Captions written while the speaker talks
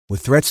With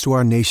threats to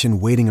our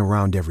nation waiting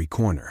around every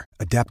corner,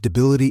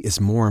 adaptability is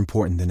more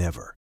important than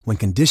ever. When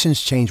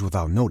conditions change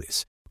without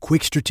notice,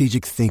 quick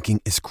strategic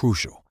thinking is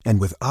crucial.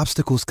 And with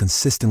obstacles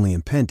consistently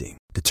impending,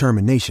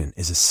 determination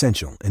is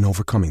essential in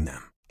overcoming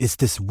them. It's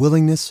this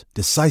willingness,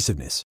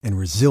 decisiveness, and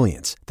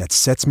resilience that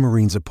sets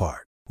Marines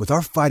apart. With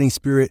our fighting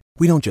spirit,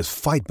 we don't just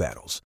fight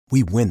battles,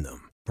 we win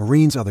them.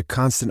 Marines are the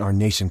constant our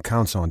nation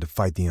counts on to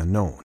fight the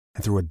unknown.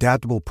 And through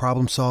adaptable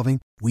problem solving,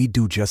 we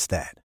do just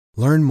that.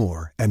 Learn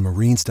more at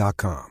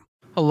marines.com.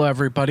 Hello,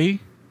 everybody.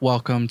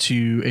 Welcome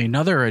to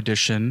another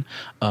edition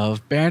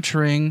of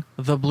Bantering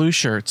the Blue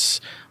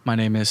Shirts. My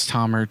name is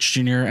Tom Murch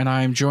Jr., and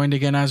I am joined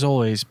again, as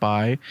always,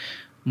 by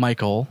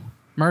Michael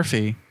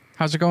Murphy.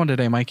 How's it going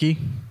today, Mikey?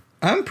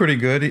 I'm pretty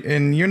good,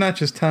 and you're not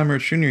just Tom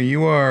Murch Jr.,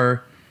 you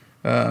are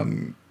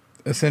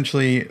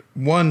essentially,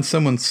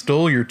 someone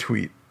stole your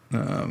tweet,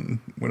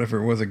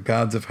 whatever it was,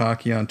 Gods of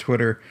Hockey on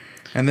Twitter,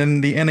 and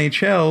then the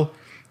NHL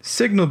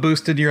signal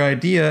boosted your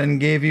idea and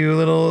gave you a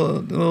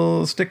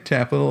little stick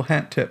tap, a little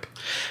hat tip.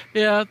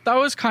 Yeah, that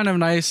was kind of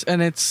nice.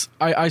 And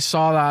I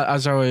saw that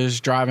as I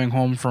was driving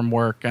home from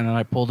work, and then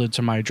I pulled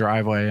into my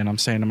driveway, and I'm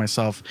saying to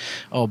myself,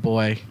 oh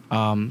boy.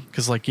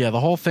 Cause the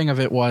whole thing of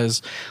it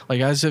was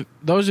as if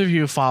those of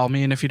you who follow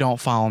me, and if you don't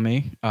follow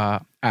me,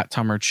 at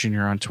Tom Murch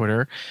Jr. on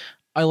Twitter,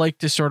 I like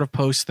to sort of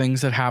post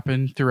things that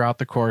happen throughout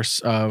the course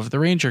of the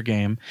Ranger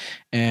game.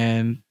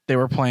 And they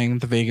were playing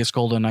the Vegas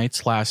Golden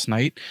Knights last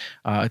night,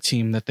 a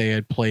team that they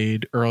had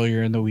played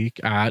earlier in the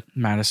week at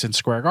Madison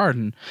Square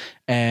Garden.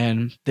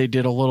 And they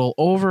did a little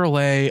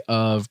overlay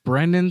of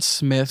Brendan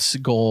Smith's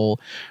goal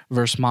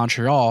versus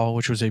Montreal,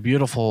 which was a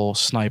beautiful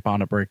snipe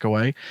on a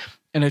breakaway.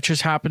 And it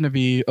just happened to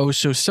be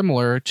so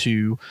similar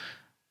to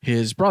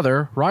his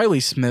brother, Riley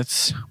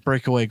Smith's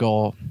breakaway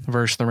goal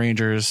versus the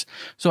Rangers.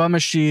 So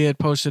MSG had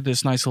posted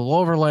this nice little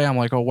overlay. I'm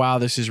like, oh, wow,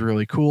 this is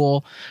really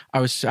cool.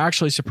 I was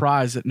actually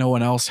surprised that no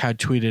one else had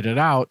tweeted it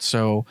out.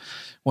 So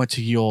went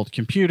to ye old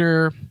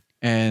computer,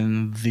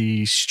 and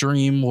the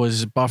stream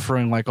was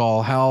buffering like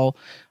all hell.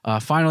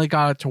 Finally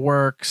got it to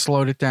work,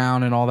 slowed it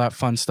down and all that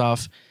fun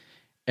stuff,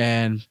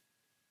 and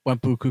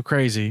went buku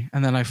crazy.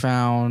 And then I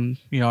found,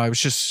 I was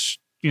just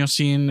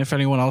seeing if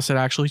anyone else had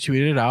actually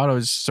tweeted it out. I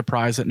was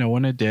surprised that no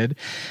one had did.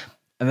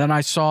 And then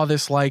I saw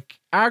this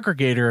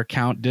aggregator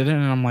account did it,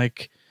 and I'm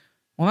like,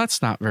 well,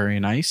 that's not very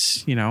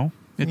nice.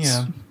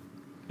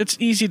 It's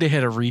easy to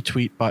hit a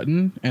retweet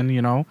button, and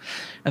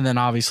and then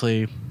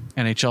obviously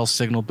NHL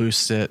signal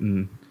boosts it,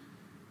 and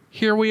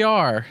here we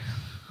are.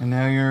 And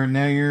now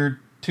you're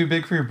too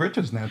big for your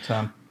britches now,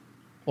 Tom.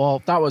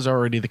 Well, that was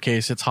already the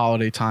case. It's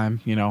holiday time,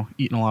 eating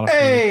a lot of food.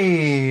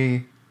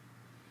 Hey!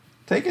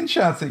 Taking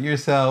shots at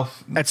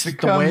yourself. It's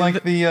become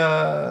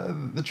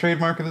the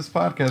trademark of this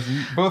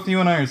podcast. Both you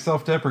and I are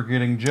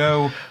self-deprecating.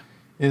 Joe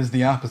is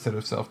the opposite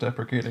of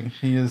self-deprecating.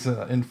 He is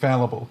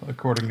infallible,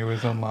 according to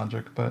his own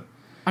logic. But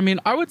I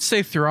mean, I would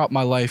say throughout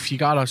my life, you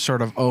got to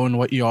sort of own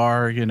what you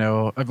are.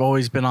 I've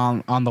always been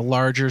on the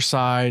larger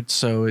side.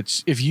 So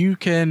it's, if you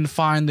can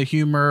find the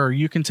humor or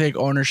you can take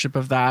ownership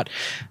of that,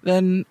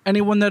 then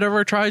anyone that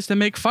ever tries to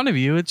make fun of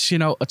you, it's,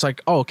 it's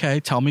like, oh,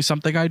 okay, tell me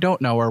something I don't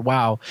know. Or,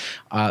 wow,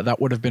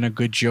 that would have been a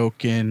good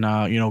joke in,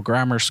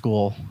 grammar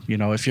school.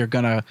 If you're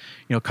going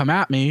to, come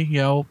at me,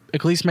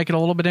 at least make it a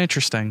little bit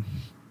interesting.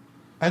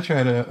 I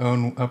try to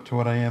own up to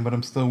what I am, but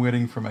I'm still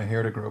waiting for my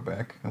hair to grow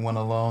back. I want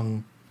a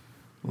long,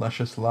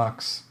 luscious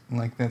locks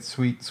like that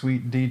sweet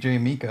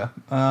DJ Mika.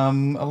 A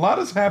lot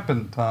has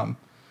happened, Tom.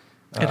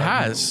 It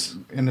has.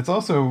 And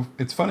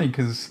it's funny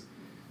because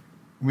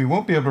we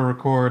won't be able to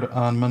record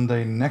on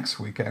Monday next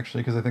week,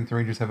 actually, because I think the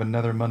Rangers have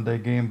another Monday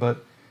game.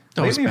 But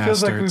lately it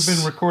feels like we've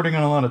been recording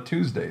on a lot of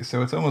Tuesdays.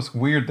 So it's almost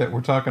weird that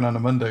we're talking on a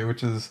Monday,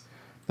 which is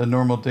the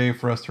normal day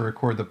for us to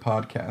record the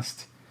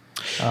podcast.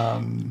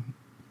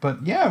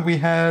 But yeah, we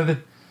had,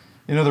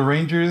 the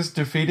Rangers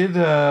defeated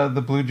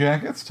the Blue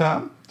Jackets,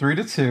 Tom,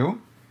 3-2.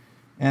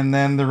 And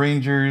then the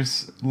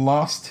Rangers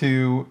lost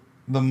to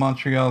the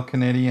Montreal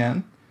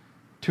Canadiens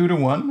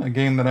 2-1, a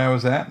game that I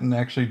was at, and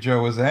actually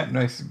Joe was at, and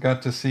I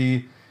got to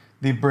see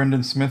the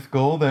Brendan Smith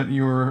goal that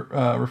you were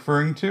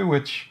referring to,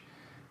 which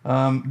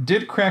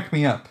did crack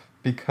me up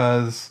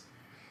because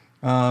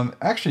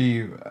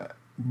actually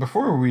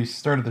before we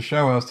started the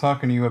show, I was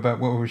talking to you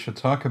about what we should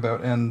talk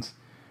about, and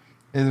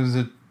it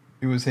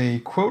was a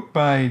quote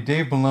by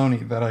Dave Maloney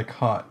that I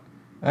caught.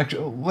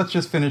 Actually, let's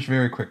just finish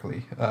very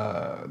quickly.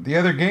 The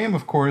other game,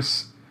 of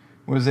course,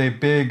 was a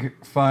big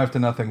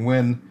 5-0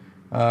 win,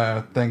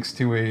 thanks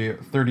to a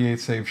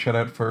 38-save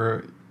shutout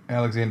for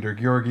Alexandar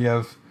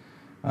Georgiev.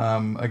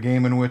 A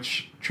game in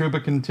which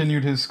Trouba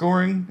continued his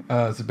scoring,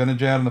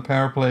 Zibanejad on the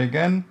power play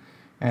again,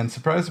 and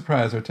surprise,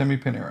 surprise,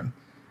 Artemi Panarin.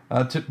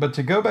 But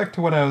to go back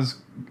to what I was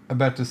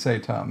about to say,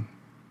 Tom,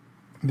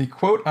 the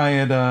quote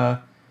I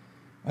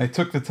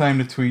took the time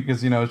to tweet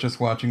because, I was just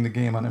watching the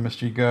game on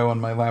MSG Go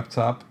on my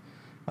laptop,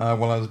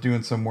 while I was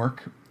doing some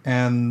work,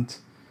 and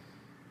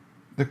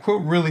the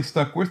quote really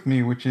stuck with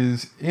me, which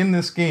is, in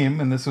this game,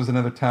 and this was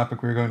another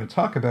topic we were going to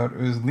talk about, it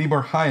was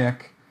Libor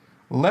Hajek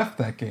left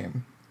that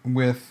game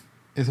with,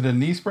 is it a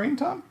knee sprain,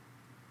 Tom?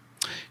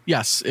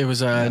 Yes, it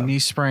was a knee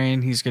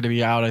sprain. He's going to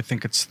be out. I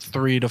think it's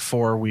 3 to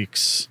 4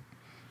 weeks.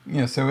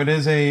 Yeah, so it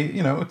is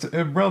it's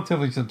a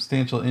relatively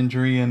substantial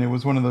injury, and it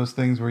was one of those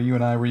things where you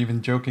and I were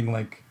even joking,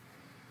 like,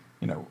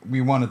 we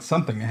wanted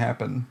something to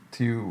happen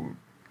to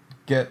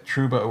get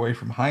Trouba away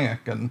from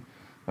Hajek, and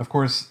of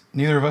course,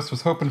 neither of us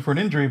was hoping for an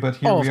injury, but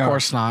here we are. Of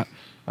course not.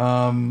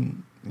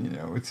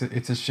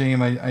 It's a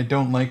shame. I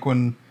don't like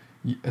when,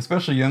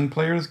 especially young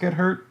players get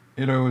hurt.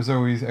 It was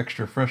always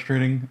extra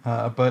frustrating,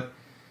 but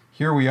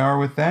here we are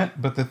with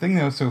that. But the thing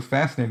that was so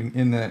fascinating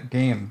in that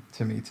game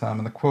to me, Tom,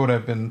 and the quote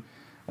I've been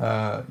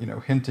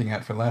hinting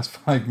at for the last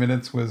 5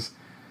 minutes was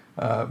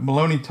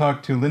Maloney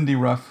talked to Lindy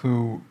Ruff,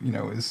 who,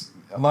 is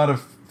a lot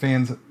of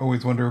fans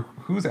always wonder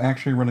who's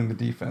actually running the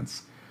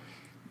defense.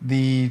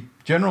 The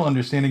general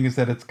understanding is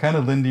that it's kind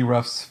of Lindy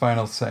Ruff's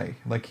final say.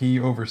 Like, he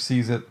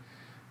oversees it,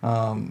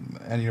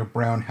 and,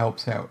 Brown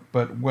helps out.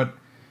 But what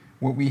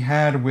we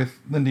had with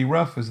Lindy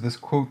Ruff is this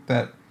quote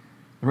that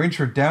the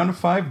Rangers are down to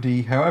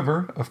 5D.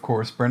 However, of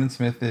course, Brendan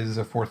Smith is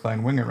a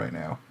fourth-line winger right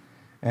now.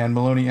 And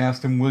Maloney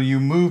asked him, will you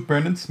move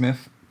Brendan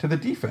Smith to the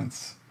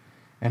defense?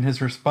 And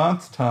his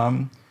response,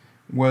 Tom,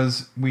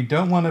 was, we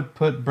don't want to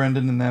put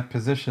Brendan in that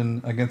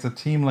position against a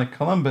team like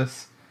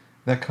Columbus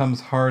that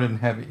comes hard and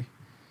heavy.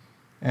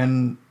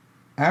 And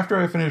after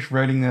I finished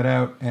writing that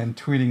out and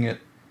tweeting it,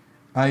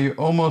 I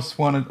almost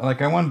wanted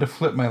to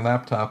flip my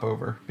laptop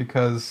over,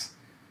 because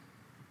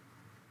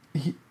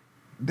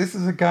this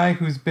is a guy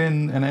who's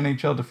been an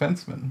NHL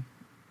defenseman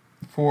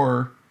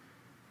for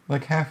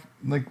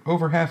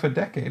over half a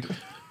decade.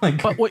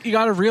 But what you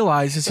got to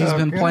realize is he's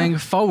been playing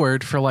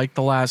forward for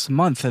the last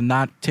month, and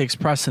that takes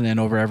precedent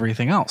over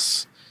everything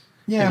else.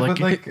 Yeah,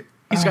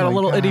 he's got a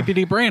little itty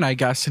bitty brain, I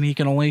guess, and he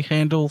can only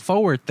handle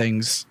forward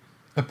things.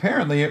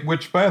 Apparently,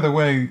 which, by the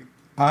way,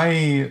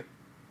 I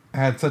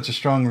had such a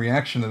strong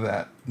reaction to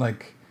that.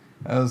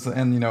 A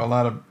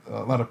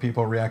lot of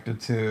people reacted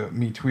to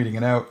me tweeting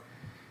it out,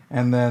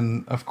 and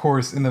then, of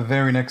course, in the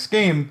very next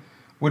game,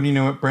 wouldn't you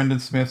know it, Brendan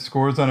Smith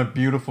scores on a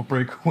beautiful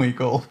breakaway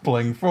goal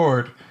playing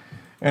forward.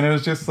 And it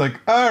was just all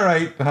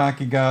right, the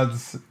hockey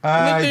gods.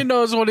 He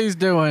knows what he's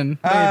doing.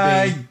 Maybe.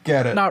 I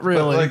get it. Not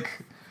really.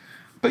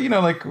 But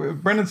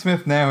Brendan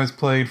Smith now has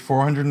played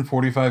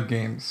 445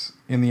 games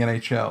in the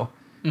NHL,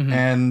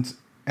 and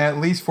at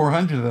least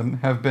 400 of them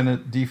have been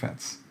at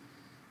defense.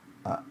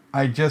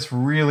 I just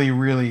really,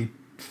 really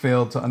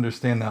failed to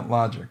understand that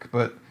logic.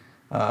 But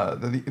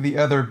the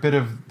other bit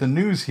of the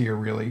news here,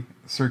 really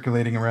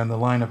circulating around the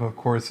lineup, of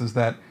course, is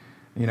that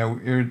it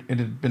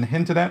had been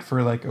hinted at for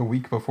a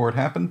week before it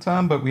happened,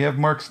 Tom, but we have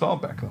Marc Staal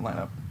back in the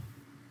lineup.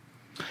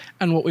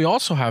 And what we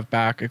also have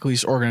back, at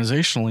least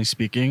organizationally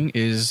speaking,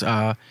 is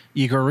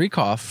Yegor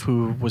Rykov,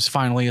 who was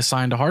finally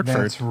assigned to Hartford.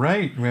 That's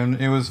right.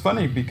 It was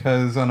funny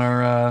because on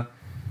our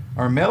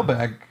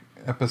mailbag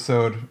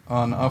episode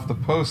on Off the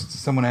Post,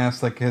 someone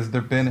asked, has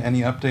there been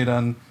any update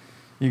on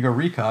Yegor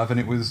Rykov? And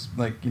it was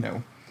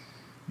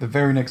the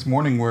very next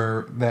morning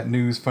where that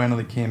news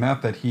finally came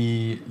out that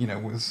he,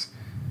 was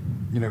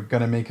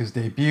going to make his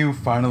debut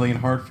finally in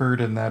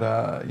Hartford, and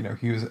that,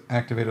 he was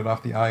activated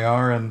off the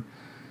IR. And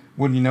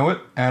wouldn't you know it,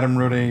 Adam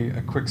wrote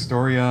a quick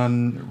story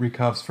on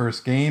Rykov's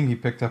first game. He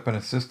picked up an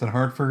assist in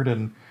Hartford,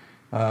 and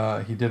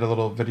he did a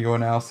little video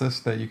analysis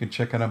that you can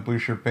check out on Blue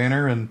Shirt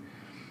Banner. And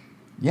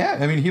yeah,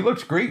 I mean, he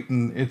looks great,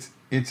 and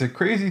it's a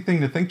crazy thing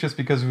to think just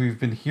because we've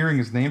been hearing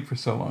his name for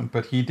so long,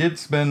 but he did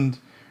spend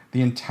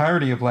the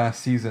entirety of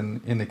last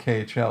season in the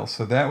KHL.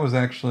 So that was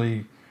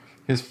actually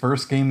his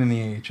first game in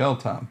the AHL,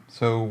 Tom.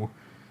 So,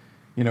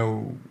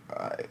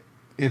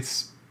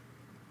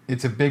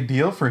 it's a big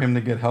deal for him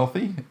to get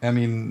healthy. I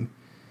mean,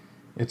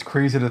 it's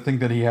crazy to think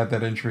that he had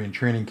that injury in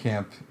training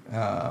camp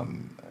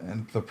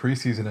and the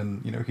preseason,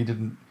 and he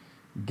didn't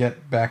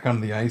get back on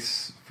the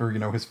ice for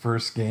his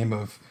first game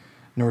of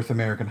North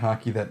American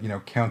hockey that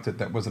counted.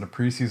 That wasn't a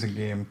preseason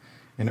game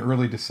in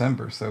early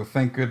December. So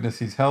thank goodness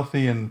he's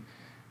healthy. And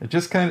it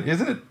just kind of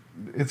isn't it.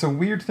 It's a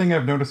weird thing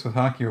I've noticed with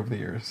hockey over the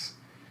years.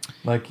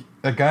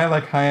 A guy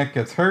like Hajek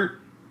gets hurt,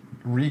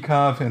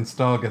 Rykov and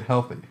Staal get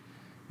healthy.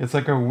 It's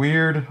a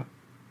weird,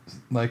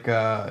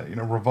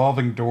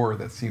 revolving door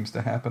that seems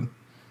to happen.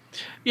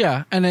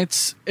 Yeah, and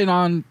it's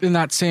in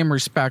that same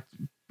respect,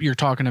 you're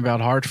talking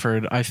about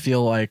Hartford. I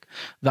feel like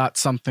that's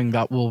something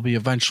that will be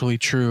eventually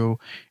true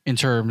in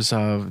terms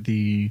of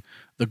the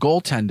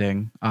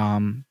goaltending,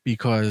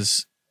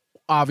 because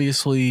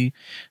obviously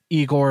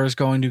Igor is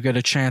going to get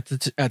a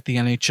chance at the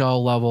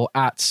NHL level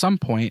at some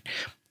point.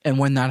 And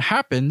when that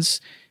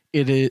happens,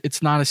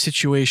 it's not a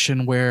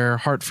situation where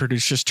Hartford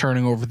is just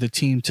turning over the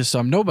team to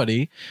some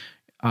nobody.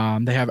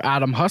 They have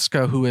Adam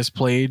Huska, who has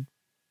played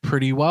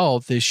pretty well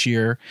this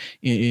year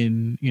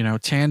in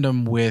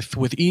tandem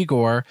with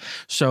Igor.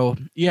 So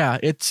yeah,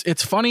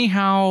 it's funny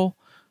how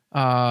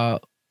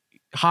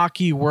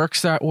hockey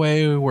works that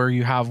way, where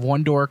you have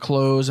one door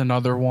close,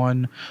 another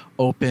one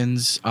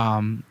opens.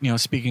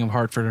 Speaking of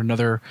Hartford,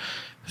 another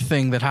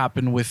thing that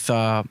happened with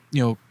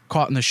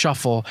caught in the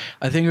shuffle,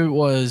 I think it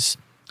was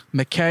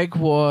McKegg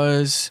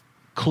was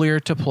clear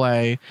to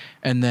play,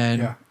 and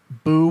then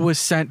Boo was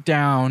sent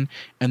down,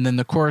 and then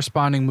the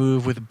corresponding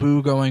move with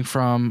Boo going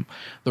from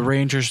the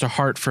Rangers to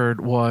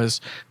Hartford was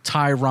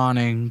Ty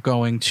Ronning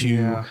going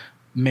to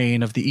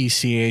Maine of the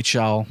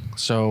ECHL.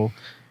 So,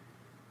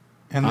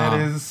 and that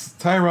is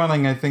Ty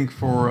Ronning, I think,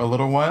 for a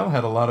little while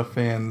had a lot of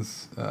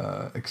fans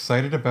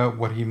excited about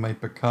what he might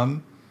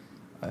become.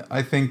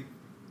 I think,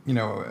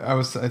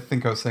 I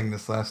think I was saying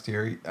this last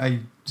year.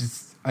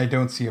 I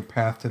don't see a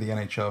path to the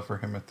NHL for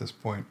him at this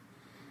point.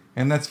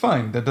 And that's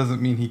fine. That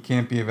doesn't mean he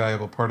can't be a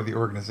valuable part of the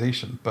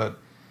organization, but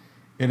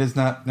it is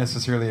not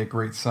necessarily a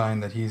great sign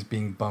that he's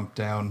being bumped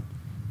down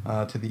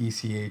to the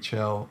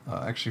ECHL,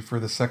 actually for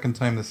the second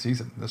time this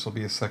season. This will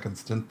be his second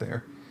stint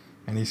there.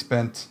 And it's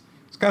kind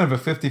of a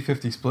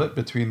 50-50 split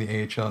between the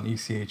AHL and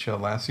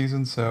ECHL last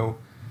season. So,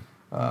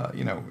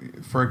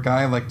 for a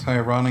guy like Ty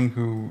Ronning,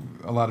 who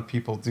a lot of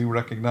people do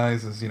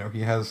recognize as,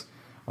 he has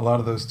a lot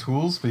of those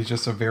tools, but he's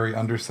just a very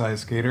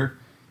undersized skater.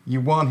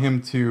 You want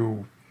him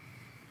to,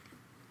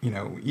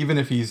 even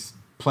if he's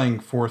playing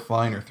fourth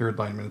line or third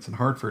line minutes in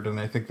Hartford, and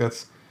I think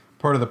that's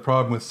part of the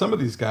problem with some of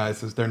these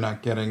guys is they're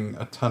not getting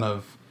a ton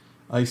of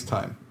ice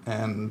time.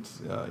 And,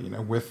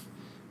 with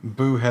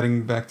Boo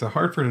heading back to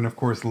Hartford and, of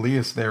course,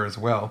 Lias there as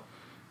well.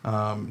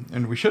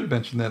 And we should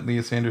mention that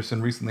Lias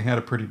Andersson recently had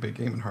a pretty big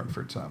game in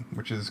Hartford, Tom,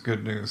 which is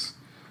good news.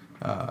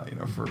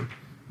 For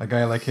a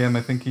guy like him,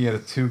 I think he had a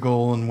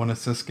 2-goal and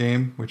 1-assist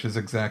game, which is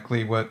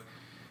exactly what,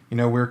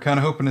 we're kind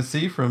of hoping to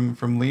see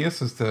from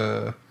Lias is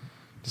to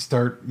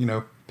start,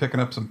 picking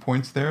up some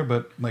points there.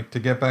 But like to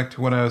get back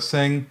to what I was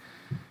saying,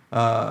 with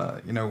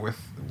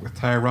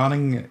Ty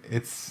Ronning,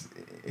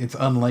 it's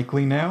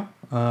unlikely now.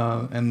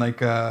 And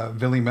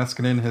Ville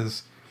Meskinen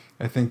has,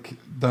 I think,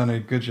 done a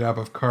good job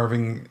of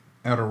carving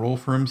out a role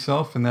for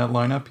himself in that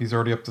lineup. He's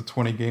already up to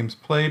 20 games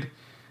played.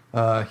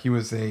 He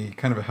was a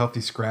kind of a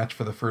healthy scratch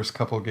for the first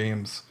couple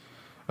games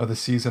of the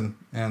season.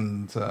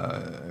 And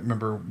I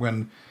remember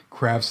when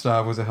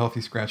Kravtsov was a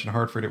healthy scratch in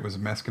Hartford, it was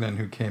Meskinen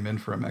who came in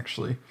for him,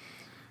 actually.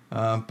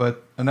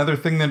 But another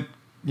thing that,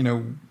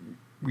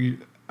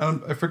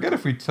 I forget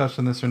if we touched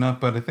on this or not,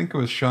 but I think it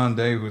was Sean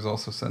Day who was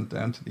also sent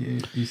down to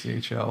the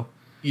ECHL.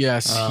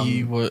 Yes,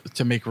 he was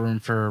to make room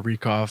for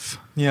Rykov.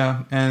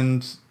 Yeah,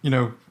 and,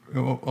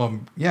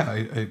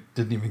 I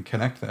didn't even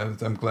connect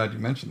that. I'm glad you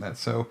mentioned that.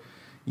 So,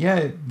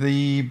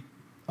 the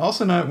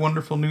also not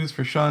wonderful news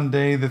for Sean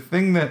Day. The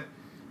thing that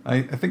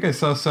I think I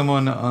saw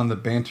someone on the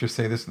banter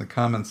say this in the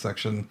comments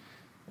section,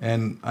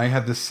 and I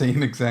had the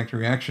same exact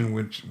reaction,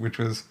 which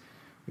was,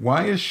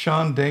 why is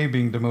Sean Day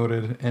being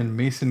demoted and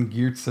Mason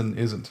Geertsen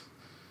isn't?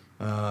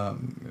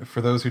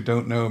 For those who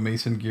don't know,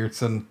 Mason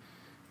Geertsen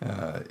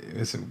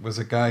was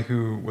a guy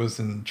who was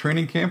in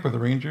training camp with the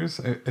Rangers.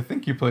 I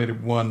think he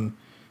played one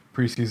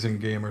preseason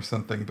game or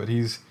something, but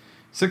he's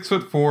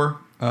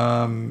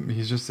 6'4".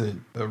 He's just a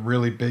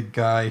really big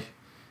guy.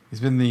 He's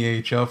been in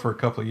the AHL for a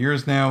couple of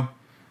years now.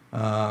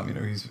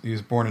 He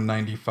was born in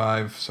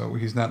 95, so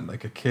he's not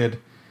like a kid.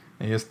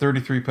 And he has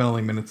 33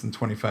 penalty minutes in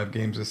 25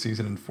 games this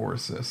season and 4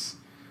 assists.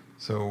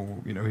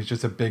 So, he's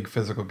just a big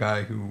physical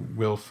guy who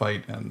will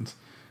fight and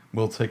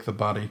will take the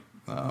body.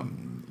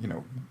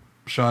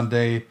 Sean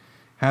Day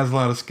has a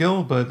lot of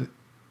skill, but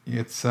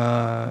he's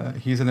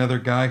another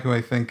guy who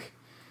I think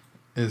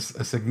is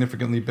a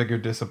significantly bigger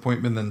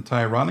disappointment than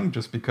Ty Ronning,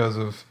 just because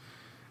of,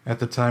 at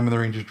the time when the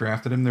Rangers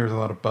drafted him, there was a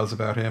lot of buzz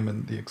about him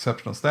and the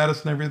exceptional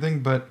status and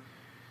everything. But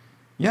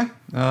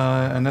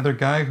another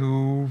guy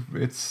who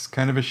it's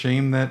kind of a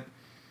shame that,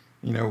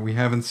 we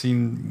haven't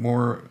seen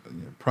more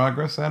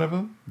progress out of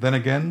him. Then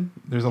again,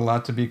 there's a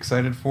lot to be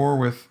excited for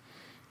with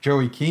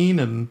Joey Keane.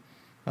 And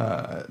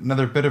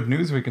another bit of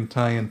news we can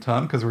tie in,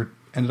 Tom, because we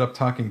ended up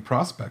talking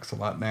prospects a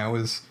lot now,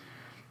 is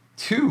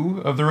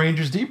 2 of the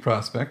Rangers D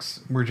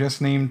prospects were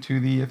just named to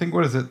the, I think,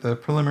 the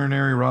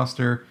preliminary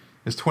roster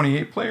is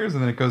 28 players,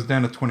 and then it goes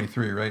down to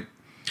 23, right?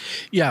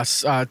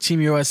 Yes,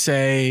 Team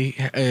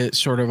USA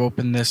sort of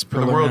opened this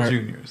preliminary. For the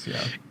World Juniors,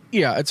 yeah.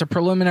 Yeah, it's a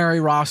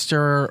preliminary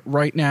roster.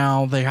 Right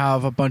now, they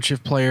have a bunch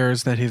of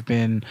players that have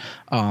been,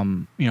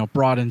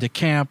 brought into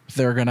camp.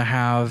 They're going to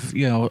have,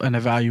 an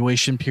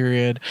evaluation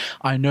period.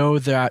 I know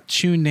that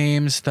 2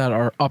 names that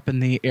are up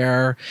in the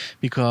air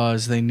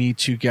because they need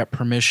to get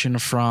permission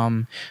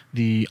from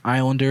the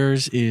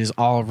Islanders is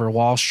Oliver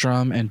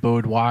Wahlstrom and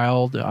Bode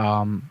Wild,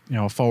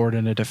 forward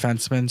and a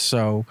defenseman.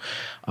 So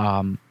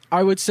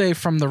I would say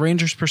from the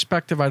Rangers'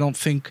 perspective, I don't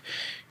think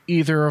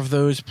either of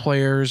those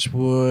players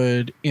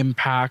would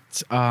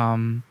impact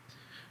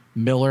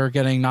Miller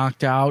getting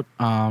knocked out.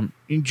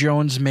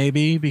 Jones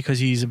maybe, because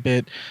he's a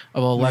bit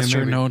of a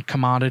lesser-known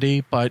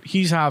commodity, but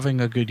he's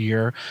having a good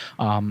year.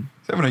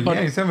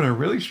 He's having a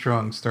really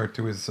strong start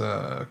to his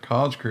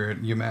college career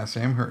at UMass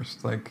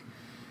Amherst. Like,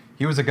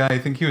 he was a guy, I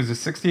think he was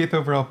the 68th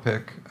overall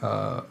pick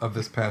of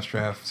this past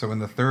draft, so in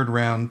the 3rd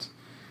round,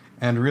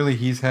 and really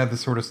he's had the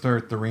sort of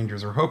start the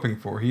Rangers are hoping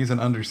for. He's an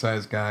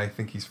undersized guy. I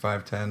think he's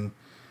 5'10",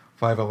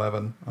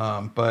 5'11",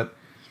 but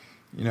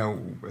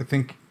I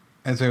think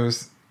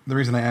the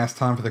reason I asked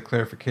Tom for the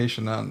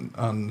clarification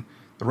on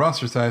the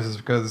roster size is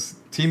because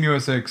Team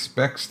USA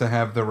expects to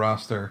have the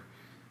roster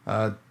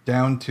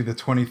down to the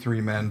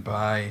 23 men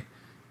by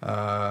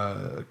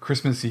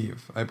Christmas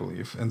Eve, I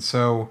believe. And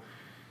so,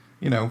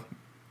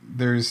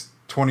 there's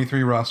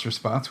 23 roster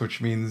spots,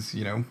 which means,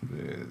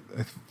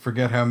 I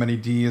forget how many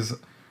D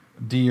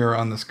are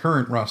on this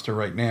current roster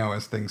right now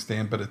as things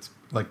stand, but it's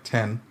like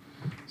 10.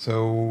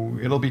 So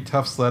it'll be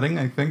tough sledding,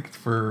 I think,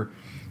 for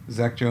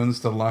Zach Jones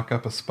to lock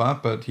up a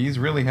spot, but he's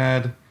really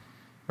had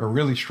a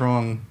really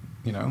strong,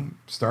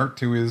 start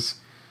to his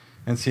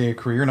NCAA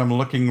career. And I'm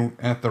looking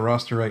at the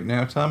roster right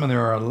now, Tom, and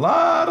there are a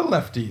lot of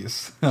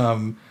lefties.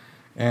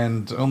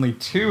 And only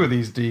 2 of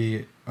these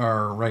D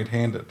are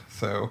right-handed.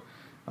 So,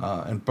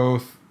 and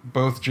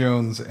both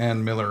Jones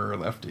and Miller are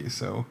lefties.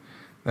 So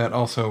that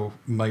also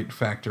might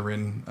factor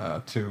in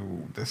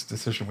to this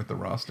decision with the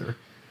roster.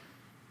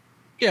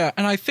 Yeah,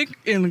 and I think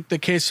in the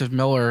case of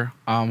Miller,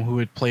 who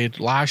had played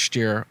last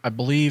year, I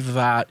believe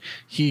that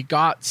he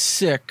got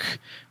sick,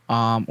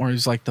 or it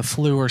was like the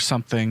flu or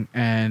something,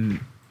 and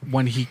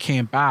when he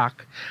came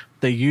back,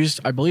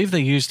 I believe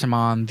they used him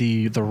on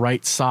the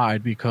right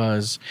side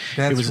because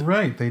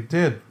right, they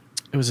did.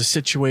 It was a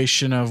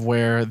situation of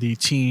where the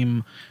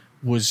team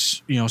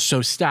was,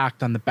 so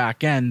stacked on the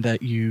back end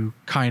that you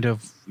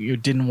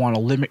didn't want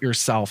to limit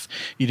yourself.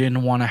 You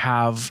didn't want to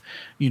have,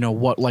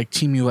 what like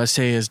Team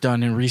USA has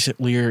done in recent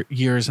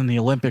years in the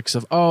Olympics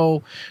of,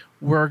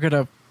 we're going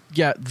to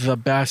get the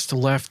best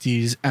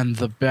lefties and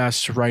the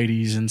best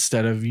righties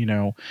instead of,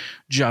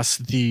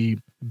 just the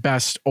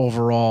best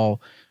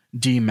overall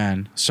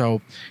D-men.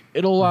 So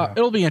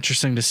it'll be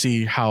interesting to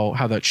see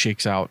how that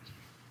shakes out.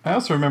 I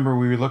also remember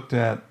we looked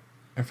at,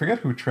 I forget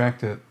who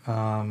tracked it,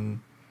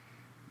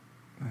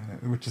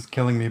 which is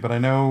killing me, but I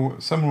know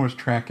someone was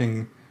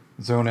tracking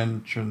zone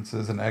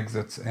entrances and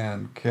exits,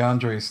 and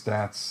Keandre's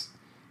stats,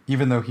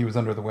 even though he was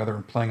under the weather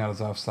and playing on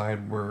his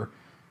offside, were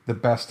the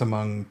best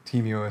among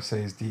Team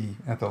USA's D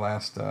at the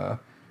last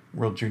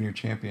World Junior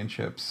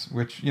Championships,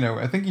 which,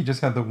 I think he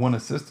just had the 1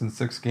 assist in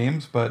 6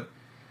 games, but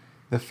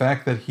the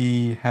fact that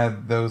he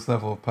had those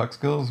level of puck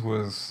skills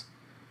was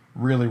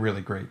really,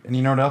 really great. And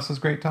you know what else is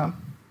great,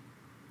 Tom?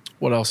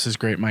 What else is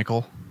great,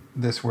 Michael?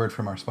 This word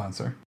from our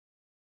sponsor.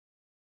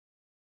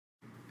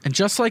 And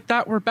just like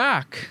that, we're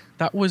back.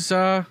 That was,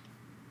 I'm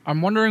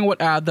wondering what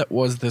ad that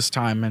was this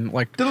time. And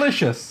like,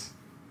 delicious,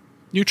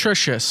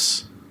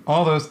 nutritious,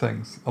 all those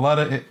things. A lot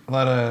of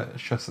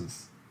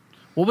shusses.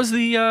 What was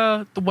the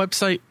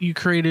website you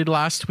created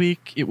last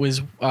week? It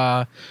was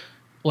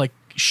like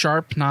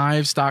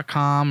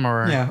sharpknives.com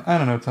or yeah. I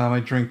don't know, Tom. I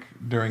drink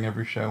during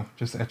every show.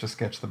 Just etch a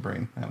sketch the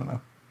brain. I don't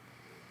know.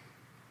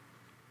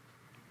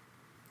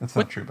 That's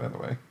not true, by the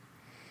way.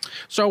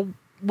 So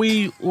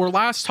we were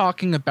last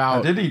talking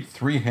about... I did eat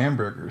 3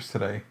 hamburgers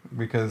today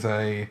because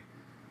what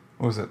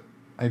was it?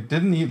 I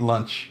didn't eat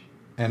lunch,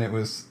 and it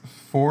was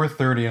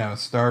 4:30, and I was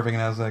starving,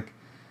 and I was like,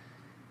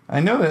 I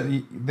know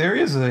that there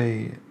is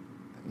a,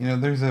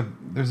 there's a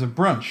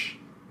brunch,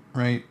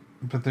 right?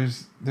 But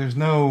there's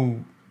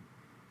no,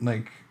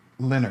 like,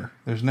 dinner.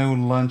 There's no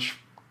lunch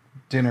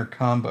dinner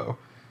combo.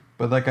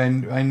 But, like, I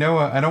know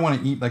I don't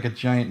want to eat, like, a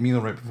giant meal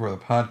right before the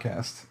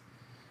podcast.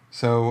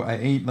 So I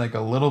ate, like,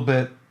 a little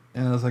bit,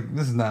 and I was like,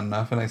 this is not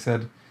enough. And I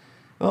said,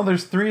 well,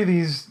 there's 3 of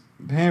these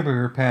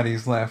hamburger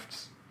patties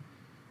left.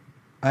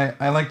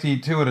 I like to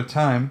eat 2 at a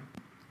time.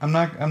 I'm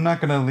not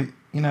gonna leave,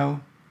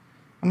 I'm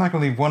not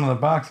gonna leave one in the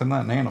box. I'm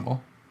not an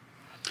animal.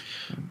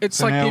 It's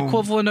so like the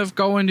equivalent of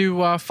going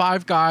to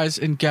Five Guys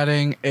and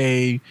getting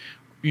a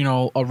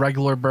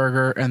regular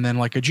burger and then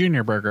like a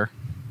junior burger.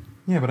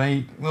 Yeah, but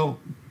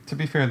to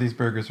be fair, these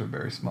burgers were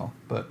very small,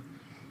 but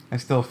I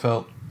still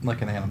felt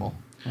like an animal.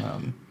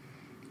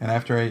 And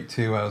after I ate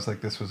 2, I was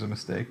like, this was a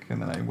mistake.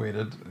 And then I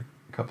waited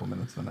a couple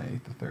minutes, and I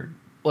ate the 3rd.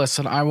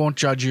 Listen, I won't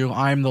judge you.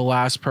 I'm the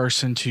last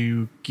person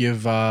to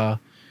give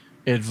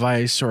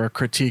advice or a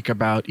critique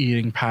about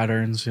eating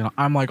patterns.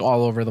 I'm like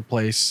all over the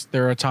place.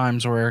 There are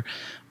times where,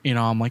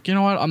 I'm like, you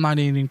know what? I'm not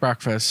eating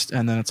breakfast.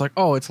 And then it's like,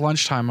 oh, it's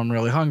lunchtime. I'm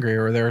really hungry.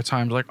 Or there are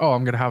times like, oh,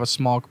 I'm going to have a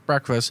small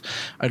breakfast.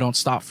 I don't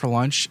stop for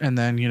lunch. And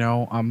then,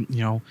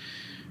 I'm,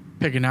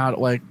 picking out at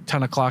like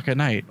 10 o'clock at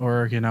night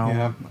or,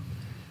 Yeah,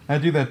 I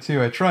do that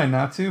too. I try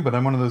not to, but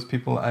I'm one of those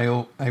people I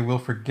will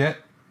forget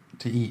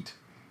to eat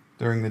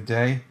during the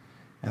day.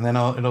 And then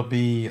it'll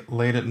be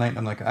late at night, and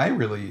I'm like, I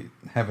really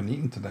haven't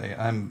eaten today.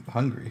 I'm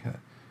hungry. And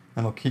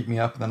it'll keep me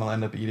up, and then I'll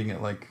end up eating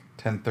at like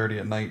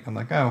 10:30 at night. I'm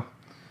like, oh,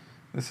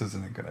 this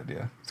isn't a good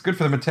idea. It's good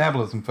for the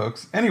metabolism,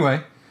 folks.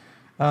 Anyway,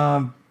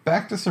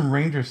 back to some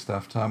Rangers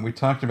stuff, Tom. We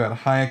talked about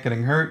Hajek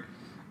getting hurt,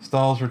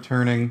 Staal's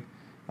returning.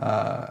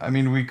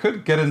 We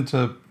could get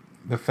into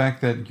the fact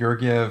that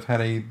Georgiev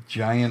had a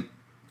giant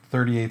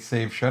 38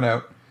 save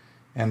shutout,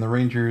 and the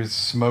Rangers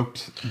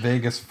smoked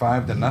Vegas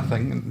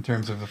 5-0 in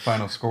terms of the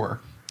final score.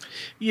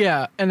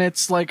 Yeah, and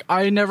it's like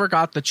I never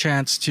got the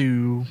chance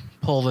to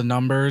pull the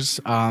numbers.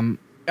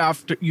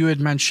 After you had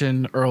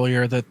mentioned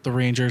earlier that the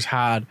Rangers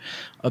had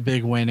a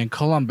big win in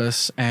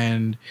Columbus,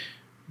 and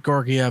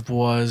Georgiev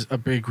was a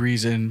big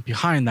reason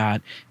behind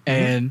that. Mm-hmm.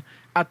 And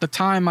at the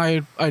time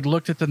I'd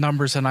looked at the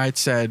numbers and I'd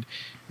said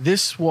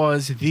this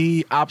was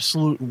the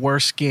absolute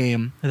worst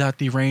game that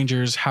the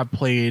Rangers have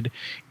played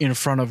in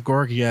front of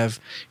Georgiev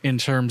in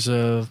terms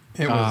of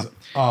it was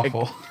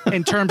awful.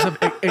 In terms of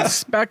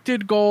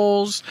expected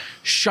goals,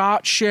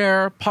 shot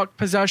share, puck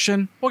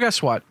possession. Well,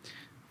 guess what?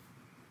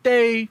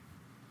 They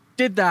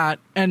did that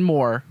and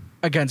more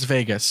against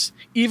Vegas.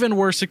 Even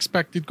worse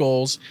expected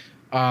goals,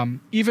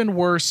 even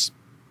worse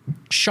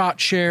shot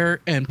share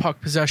and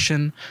puck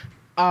possession.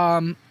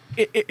 That's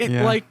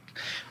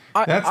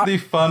the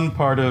fun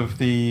part of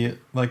the,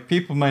 like,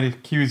 people might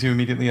accuse you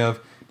immediately of,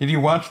 did you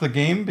watch the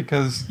game?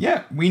 Because,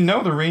 yeah, we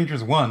know the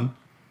Rangers won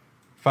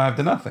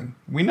 5-0.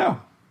 We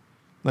know.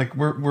 Like,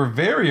 we're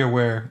very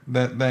aware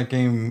that that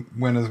game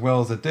went as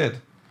well as it did.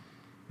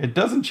 It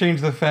doesn't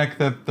change the fact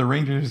that the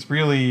Rangers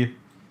really,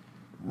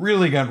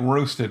 really got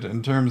roasted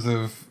in terms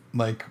of,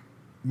 like,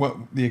 what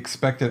the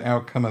expected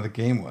outcome of the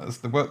game was.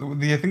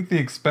 I think the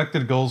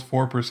expected goals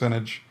for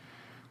percentage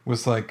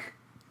was, like,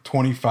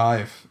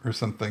 25 or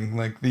something.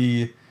 Like,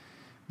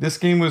 this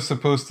game was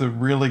supposed to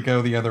really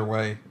go the other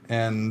way,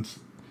 and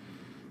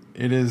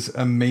it is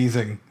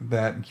amazing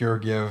that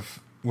Georgiev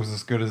was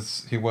as good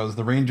as he was.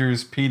 The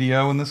Rangers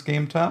PDO in this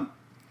game, Tom,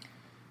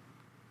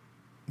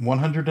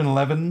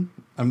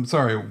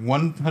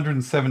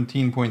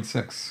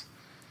 117.6.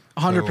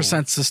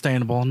 100%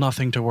 sustainable,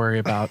 nothing to worry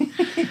about.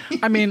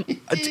 I mean,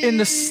 in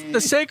the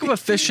sake of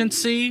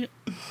efficiency,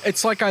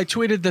 it's like I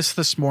tweeted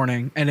this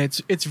morning, and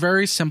it's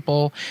very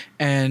simple,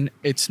 and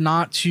it's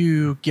not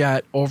to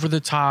get over the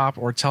top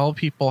or tell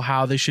people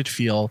how they should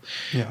feel.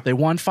 Yeah. They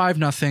won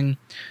 5-0.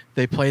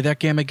 They play that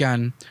game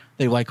again,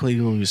 they likely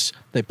lose.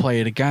 They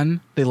play it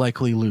again, they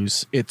likely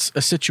lose. It's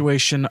a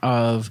situation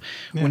of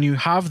when you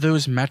have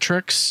those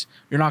metrics,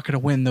 you're not going to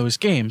win those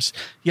games.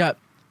 Yet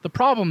the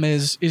problem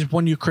is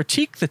when you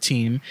critique the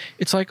team,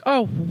 it's like,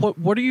 oh,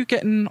 what are you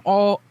getting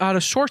all out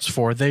of sorts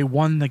for? They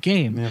won the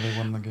game. Yeah, they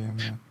won the game,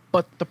 yeah.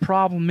 But the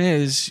problem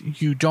is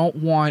you don't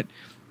want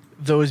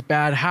those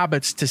bad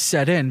habits to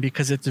set in,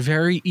 because it's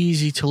very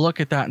easy to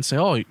look at that and say,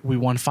 oh, we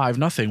won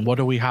 5-0. What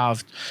do we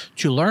have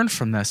to learn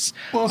from this?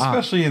 Well,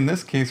 especially in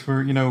this case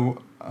where,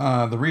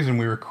 the reason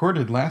we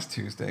recorded last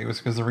Tuesday was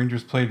because the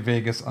Rangers played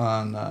Vegas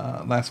on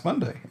last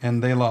Monday,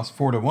 and they lost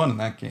 4-1 in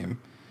that game.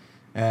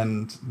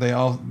 And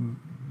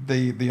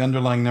the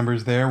underlying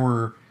numbers there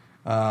were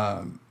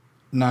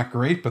not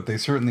great, but they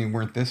certainly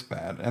weren't this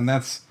bad. And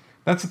that's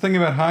the thing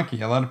about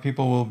hockey. A lot of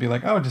people will be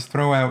like, oh, just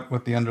throw out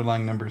what the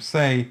underlying numbers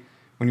say.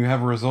 When you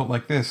have a result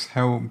like this,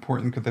 how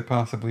important could they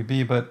possibly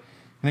be? But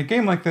in a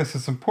game like this,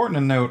 it's important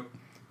to note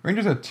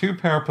Rangers had 2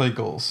 power play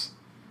goals.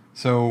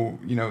 So,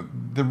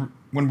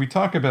 when we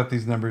talk about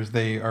these numbers,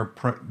 they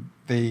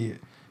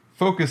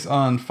focus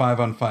on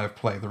 5-on-5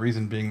 play. The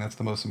reason being that's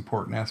the most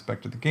important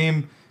aspect of the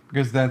game,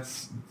 because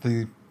that's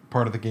the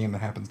part of the game that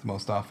happens the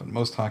most often.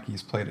 Most hockey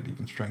is played at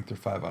even strength or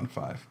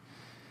 5-on-5.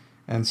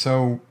 And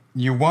so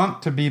you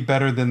want to be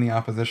better than the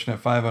opposition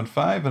at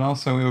 5-on-5, and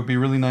also it would be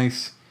really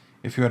nice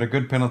if you had a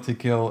good penalty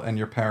kill and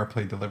your power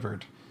play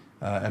delivered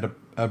at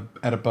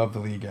above the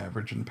league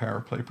average in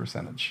power play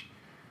percentage.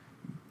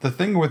 The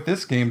thing with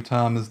this game,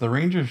 Tom, is the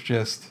Rangers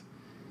just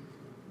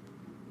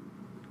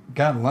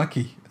got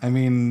lucky. I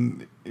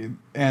mean,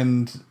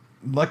 and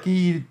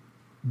lucky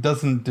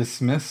doesn't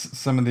dismiss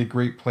some of the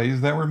great plays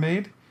that were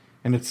made,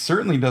 and it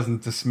certainly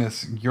doesn't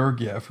dismiss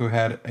Georgiev, who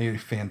had a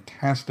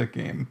fantastic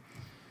game.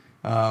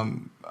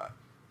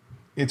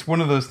 It's one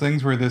of those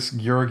things where this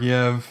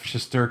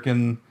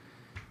Georgiev-Shesterkin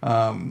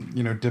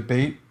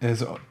debate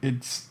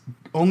it's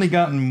only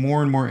gotten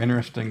more and more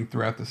interesting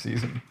throughout the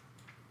season,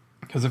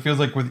 because it feels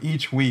like with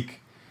each week,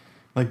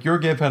 like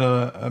Georgiev had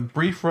a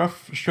brief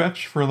rough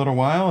stretch for a little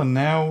while, and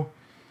now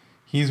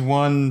he's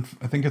won,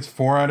 I think it's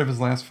 4 out of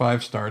his last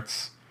 5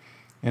 starts,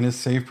 and his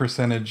save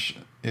percentage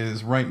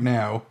is right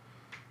now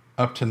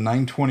up to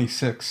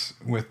 .926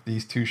 with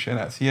these 2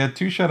 shutouts. He had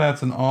 2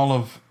 shutouts in all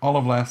of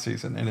last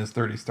season in his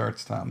 30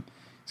 starts, Tom.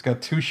 He's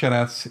got 2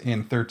 shutouts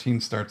in 13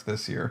 starts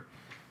this year,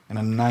 and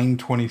a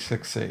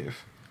 .926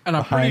 save and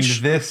behind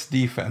this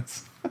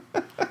defense.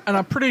 And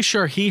I'm pretty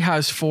sure he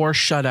has 4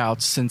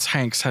 shutouts since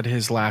Hank's had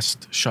his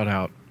last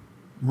shutout.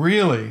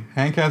 Really?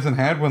 Hank hasn't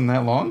had one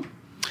that long?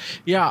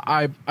 Yeah,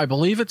 I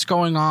believe it's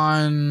going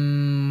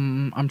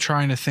on. I'm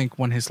trying to think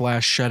when his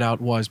last shutout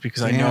was,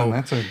 because I know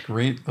that's a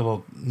great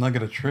little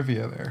nugget of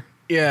trivia there.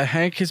 Yeah,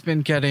 Hank has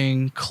been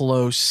getting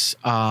close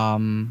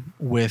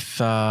with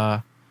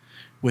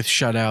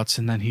shutouts,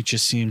 and then he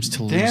just seems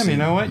to lose. Damn, you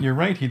know what? You're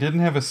right. He didn't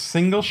have a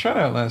single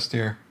shutout last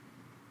year.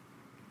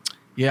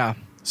 Yeah.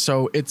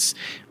 So it's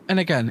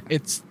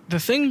the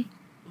thing.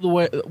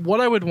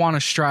 What I would want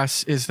to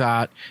stress is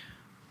that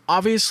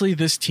obviously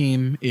this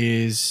team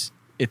it's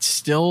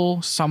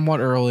still somewhat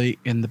early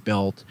in the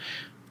build,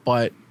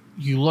 but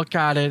you look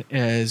at it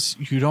as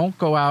you don't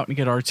go out and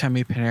get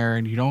Artemi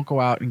Panarin, you don't go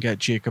out and get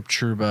Jacob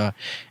Trouba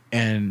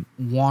and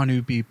want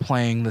to be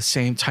playing the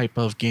same type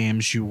of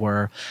games you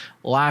were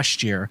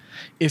last year.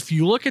 If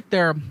you look at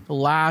their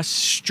last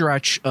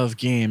stretch of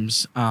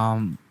games,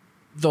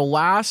 the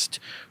last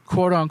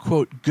quote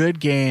unquote good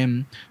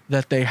game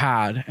that they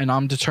had, and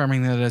I'm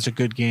determining that as a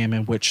good game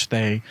in which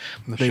they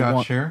shot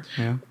won, share,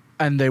 yeah,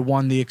 and they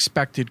won the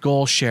expected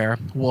goal share,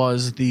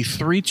 was the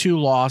 3-2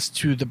 loss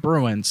to the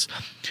Bruins.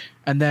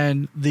 And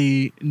then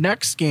the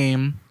next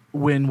game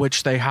in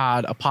which they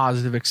had a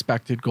positive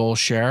expected goal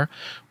share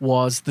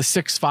was the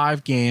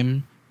 6-5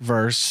 game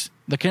versus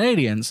the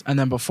Canadiens. And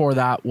then before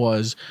that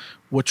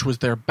which was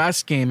their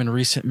best game in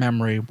recent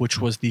memory, which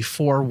was the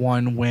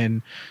 4-1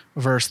 win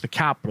versus the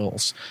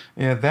Capitals.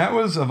 Yeah, that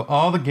was, of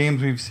all the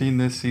games we've seen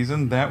this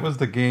season, that was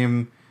the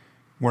game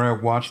where I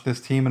watched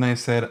this team and I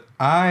said,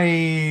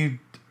 I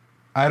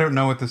don't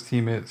know what this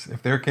team is.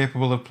 If they're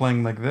capable of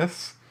playing like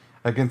this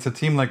against a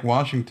team like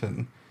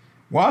Washington.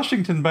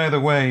 Washington, by the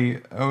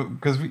way,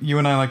 because you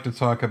and I like to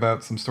talk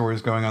about some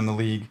stories going on in the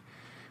league.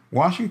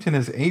 Washington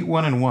is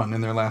 8-1-1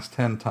 in their last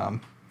 10,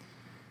 Tom.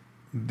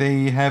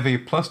 They have a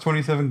plus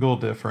 27 goal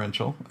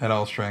differential at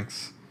all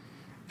strengths,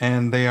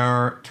 and they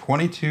are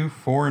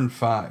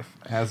 22-4-5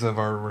 as of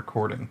our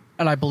recording.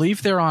 And I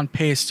believe they're on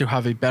pace to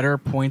have a better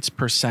points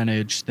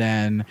percentage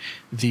than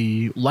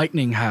the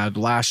Lightning had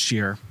last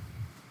year.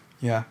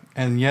 Yeah,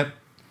 and yet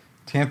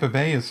Tampa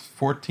Bay is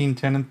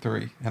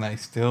 14-10-3, and I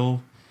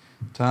still,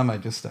 Tom, I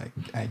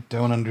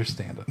don't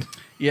understand it.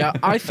 Yeah,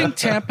 I think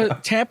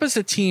Tampa's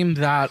a team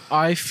that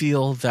I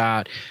feel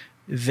that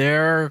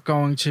they're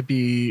going to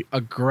be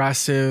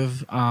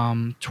aggressive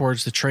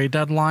towards the trade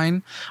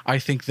deadline. I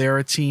think they're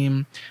a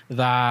team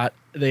that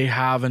they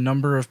have a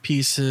number of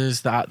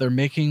pieces that they're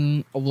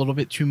making a little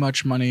bit too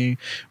much money,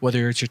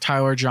 whether it's your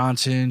Tyler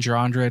Johnsons, your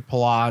Andre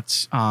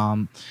Palat,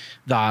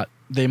 that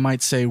they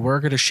might say, we're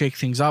going to shake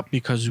things up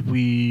because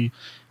we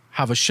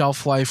have a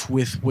shelf life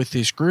with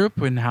this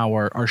group and how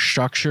our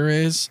structure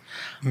is.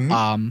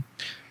 Mm-hmm.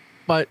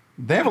 But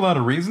they have a lot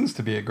of reasons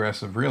to be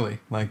aggressive, really.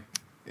 Like,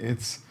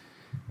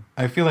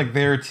 I feel like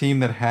they're a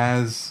team that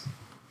has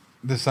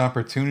this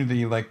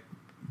opportunity. Like,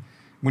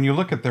 when you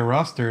look at their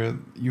roster,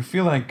 you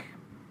feel like,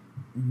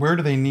 where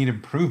do they need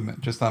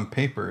improvement just on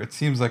paper? It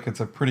seems like it's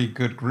a pretty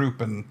good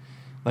group, and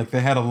like they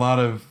had a lot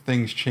of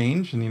things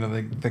change, and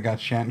they got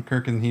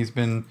Shattenkirk, and he's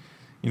been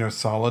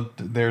solid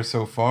there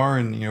so far,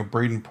 and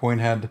Braden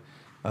Point had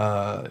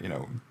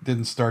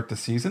didn't start the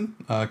season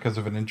because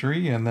of an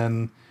injury, and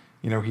then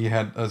he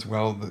had as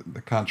well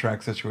the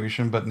contract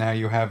situation, but now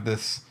you have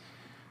this,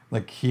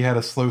 like, he had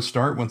a slow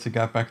start once he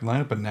got back in the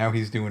lineup, but now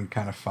he's doing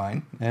kind of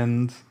fine.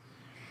 And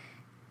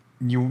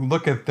you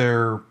look at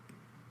their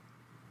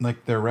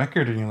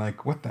record and you're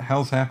like, what the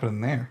hell's happening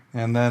there?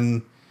 And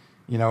then,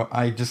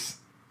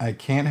 I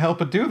can't help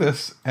but do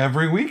this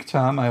every week,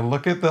 Tom. I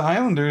look at the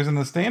Islanders in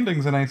the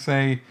standings and I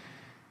say,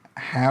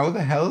 how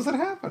the hell is it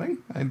happening?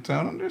 I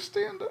don't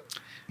understand it.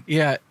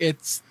 Yeah,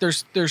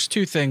 there's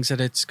two things, and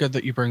it's good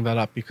that you bring that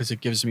up because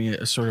it gives me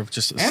a sort of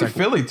just a and second.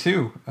 Philly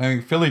too. I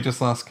mean, Philly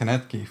just lost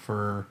Konecny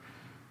for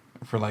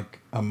like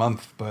a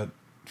month, but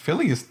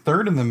Philly is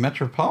third in the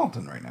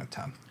Metropolitan right now,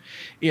 Tom.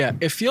 Yeah,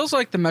 it feels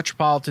like the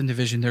Metropolitan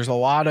Division, there's a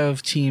lot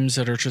of teams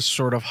that are just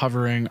sort of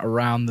hovering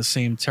around the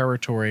same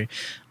territory.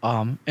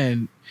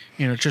 And,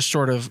 just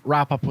sort of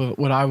wrap up with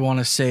what I want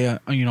to say,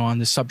 on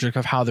the subject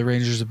of how the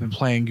Rangers have been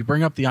playing. You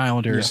bring up the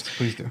Islanders. Yes,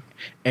 please do.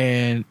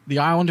 And the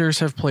Islanders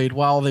have played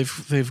well.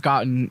 They've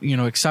gotten,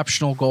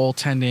 exceptional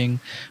goaltending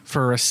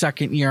for a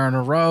second year in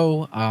a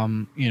row.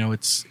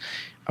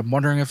 I'm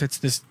wondering if it's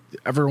this,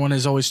 everyone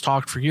has always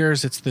talked for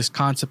years, it's this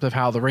concept of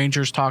how the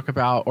Rangers talk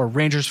about, or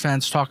Rangers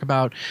fans talk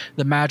about,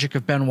 the magic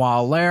of Benoit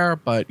Allaire,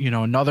 but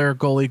another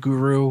goalie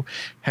guru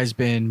has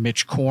been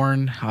Mitch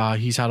Korn.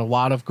 He's had a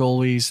lot of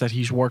goalies that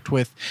he's worked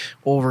with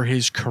over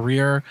his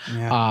career.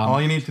 Yeah.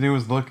 All you need to do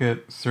is look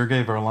at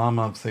Sergei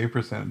Varlamov's save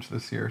percentage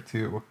this year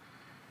to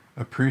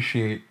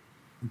appreciate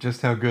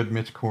just how good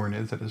Mitch Korn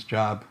is at his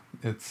job.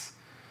 It's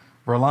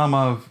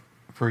Varlamov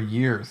for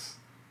years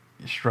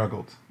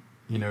struggled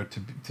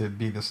to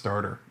be the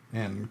starter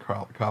in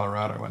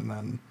Colorado, and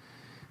then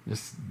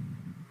just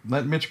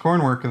let Mitch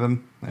Korn work with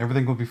him.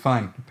 Everything will be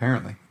fine,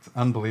 apparently. It's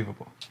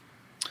unbelievable.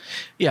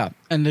 Yeah,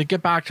 and to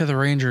get back to the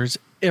Rangers,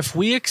 if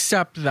we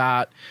accept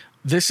that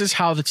this is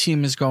how the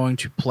team is going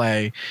to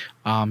play,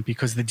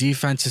 because the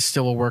defense is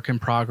still a work in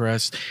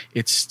progress,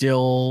 it's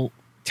still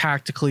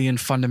tactically and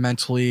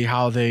fundamentally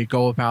how they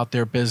go about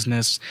their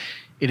business,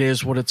 it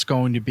is what it's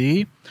going to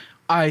be.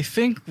 I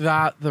think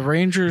that the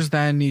Rangers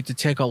then need to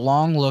take a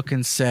long look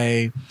and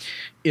say,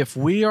 if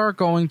we are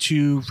going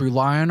to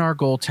rely on our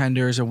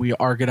goaltenders and we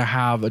are going to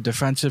have a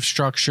defensive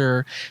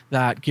structure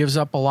that gives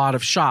up a lot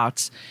of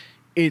shots,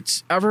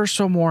 it's ever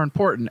so more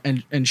important.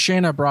 And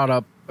Shayna brought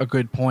up a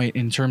good point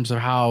in terms of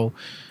how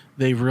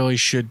they really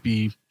should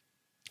be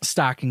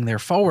stacking their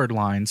forward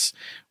lines,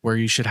 where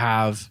you should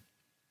have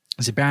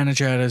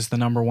Zibanejad as the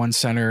number one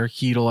center,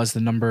 Hedl as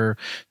the number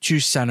two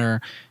center,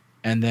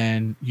 and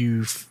then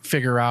you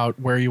figure out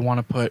where you want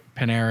to put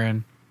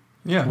Panarin,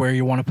 where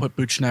you want to put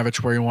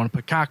Buchnevich, where you want to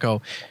put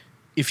Kakko.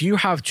 If you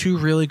have two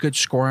really good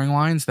scoring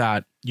lines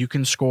that you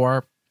can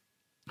score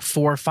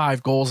 4 or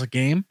 5 goals a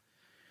game,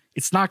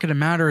 it's not going to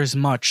matter as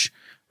much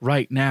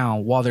right now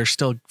while they're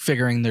still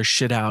figuring their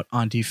shit out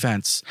on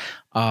defense.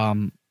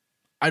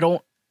 I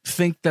don't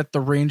think that the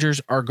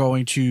Rangers are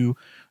going to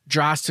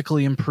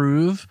drastically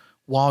improve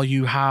while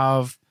you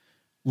have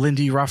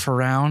Lindy Ruff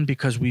around,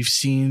 because we've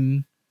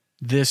seen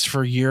this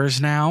for years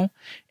now.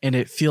 And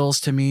it feels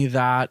to me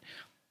that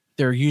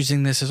they're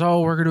using this as,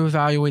 we're going to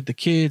evaluate the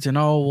kids, and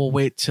we'll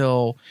wait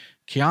till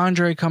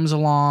Keandre comes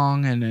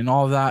along and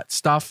all that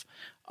stuff.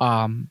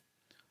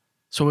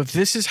 So if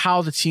this is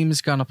how the team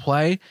is going to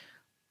play,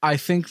 I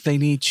think they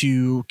need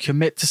to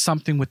commit to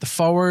something with the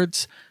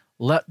forwards,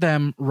 let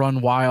them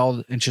run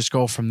wild, and just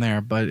go from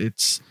there. But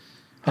it's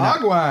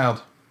hog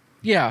wild.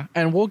 Yeah,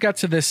 and we'll get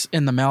to this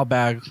in the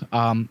mailbag.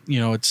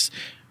 It's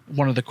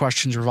one of the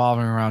questions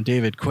revolving around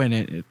David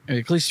Quinn.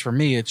 At least for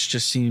me, it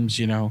just seems,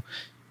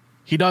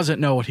 he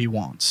doesn't know what he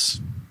wants,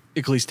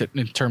 at least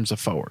in terms of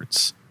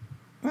forwards.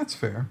 That's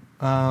fair.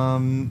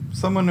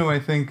 Someone who I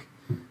think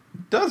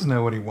does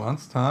know what he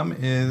wants, Tom,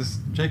 is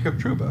Jacob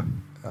Trouba.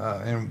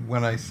 And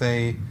what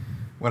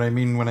I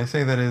mean when I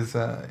say that is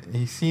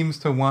he seems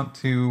to want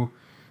to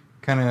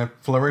kind of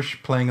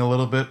flourish playing a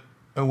little bit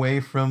away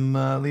from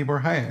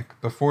Libor Hajek.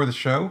 Before the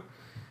show,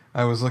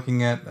 I was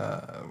looking at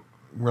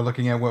we're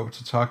looking at what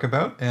to talk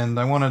about, and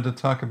I wanted to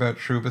talk about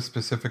Trouba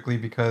specifically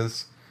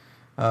because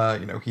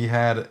he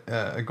had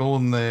a goal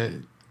in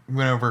the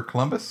win over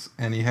Columbus,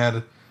 and he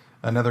had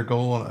another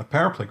goal, a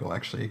power play goal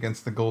actually,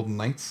 against the Golden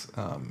Knights.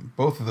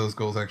 Both of those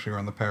goals actually were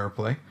on the power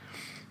play,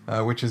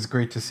 which is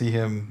great to see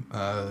him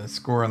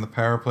score on the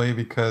power play,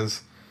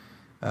 because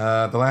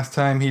the last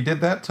time he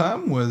did that,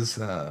 Tom, was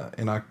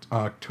in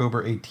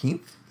October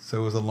 18th. So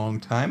it was a long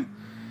time.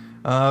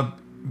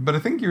 But I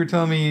think you were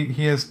telling me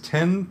he has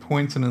 10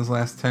 points in his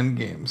last 10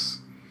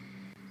 games.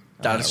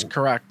 That is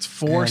correct.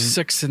 4,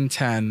 6, and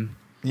 10.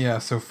 Yeah,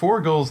 so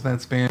 4 goals in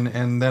that span.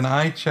 And then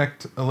I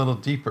checked a little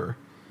deeper,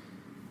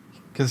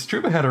 because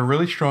Trouba had a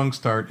really strong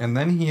start, and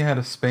then he had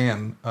a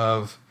span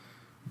of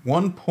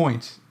 1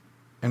 point,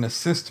 an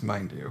assist,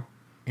 mind you,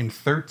 in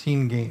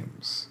 13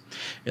 games.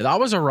 Yeah, that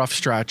was a rough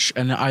stretch,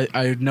 and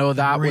I know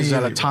that really was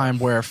at a time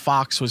where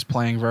Fox was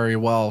playing very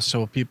well,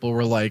 so people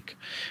were like,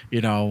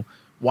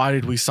 why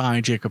did we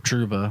sign Jacob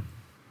Trouba?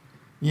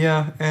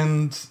 Yeah,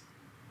 and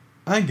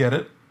I get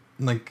it.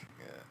 Like,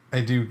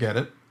 I do get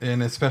it,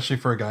 and especially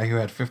for a guy who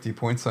had 50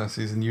 points last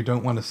season, you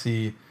don't want to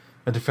see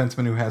a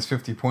defenseman who has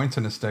 50 points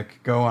in his stick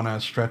go on a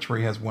stretch where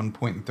he has 1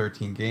 point in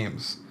 13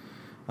 games.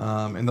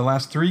 In the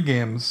last 3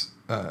 games,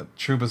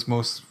 Trouba's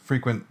most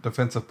frequent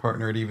defensive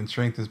partner at even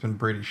strength has been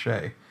Brady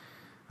Shea,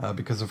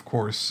 because of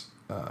course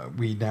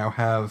we now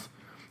have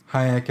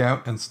Hajek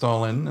out and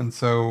Staal in, and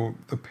so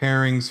the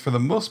pairings for the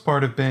most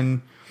part have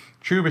been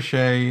Trouba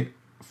Shea,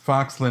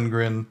 Fox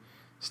Lindgren,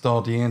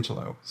 Staal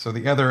D'Angelo. So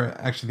the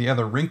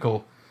other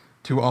wrinkle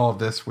to all of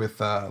this with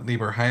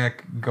Libor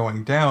Hajek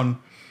going down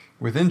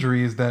with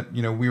injuries, that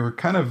we were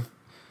kind of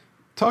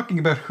talking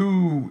about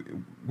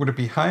who would it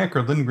be, Hajek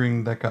or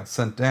Lindgren, that got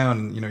sent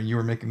down. And, you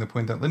were making the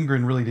point that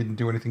Lindgren really didn't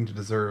do anything to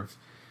deserve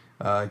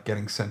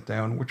getting sent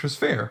down, which was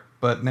fair.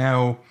 But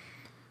now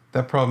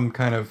that problem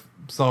kind of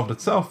solved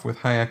itself with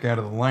Hajek out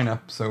of the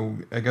lineup. So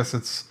I guess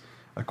it's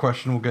a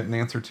question we'll get an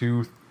answer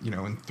to,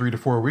 in 3 to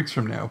 4 weeks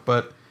from now.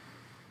 But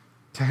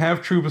to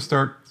have Trouba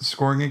start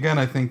scoring again,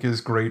 I think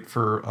is great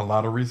for a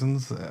lot of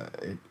reasons.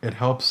 It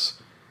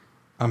helps.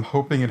 I'm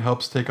hoping it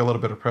helps take a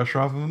little bit of pressure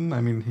off of him.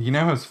 I mean, he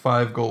now has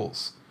 5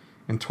 goals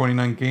in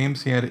 29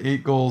 games. He had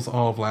 8 goals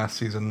all of last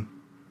season.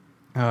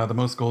 The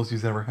most goals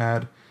he's ever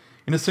had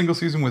in a single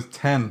season was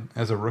 10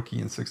 as a rookie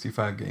in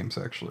 65 games,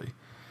 actually.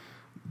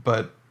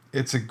 But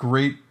I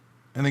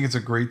think it's a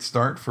great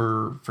start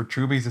for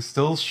Trouba. He's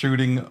still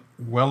shooting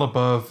well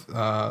above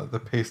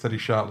the pace that he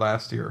shot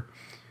last year,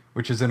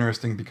 which is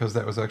interesting because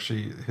that was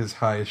actually his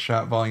highest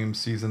shot volume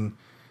season.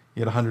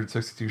 He had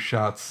 162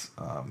 shots.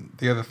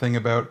 The other thing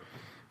about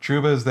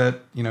Trouba is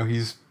that,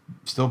 he's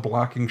still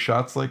blocking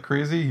shots like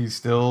crazy. He's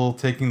still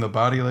taking the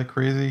body like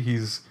crazy.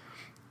 He's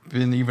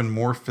been even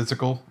more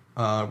physical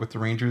with the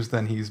Rangers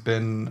than he's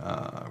been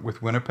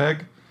with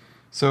Winnipeg.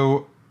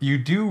 So you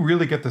do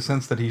really get the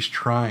sense that he's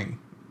trying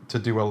to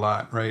do a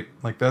lot, right?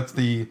 Like, that's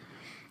the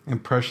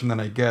impression that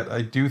I get.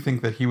 I do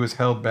think that he was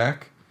held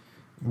back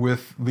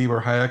with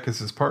Libor Hajek as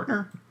his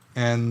partner,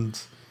 and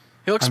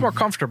he looks more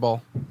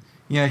comfortable.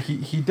 Yeah,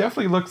 he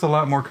definitely looks a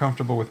lot more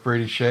comfortable with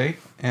Brady Shea.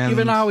 And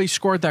even how he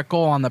scored that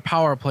goal on the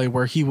power play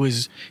where he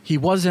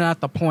wasn't at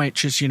the point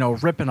just,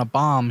 ripping a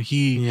bomb.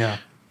 He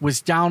was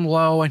down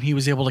low and he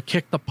was able to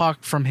kick the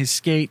puck from his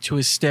skate to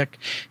his stick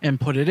and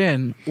put it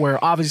in,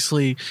 where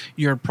obviously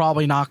you're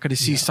probably not going to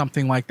see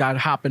something like that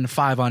happen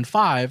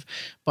 5-on-5,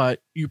 but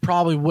you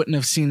probably wouldn't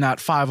have seen that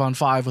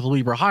 5-on-5 with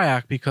Libor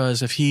Hajek,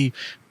 because if he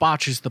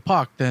botches the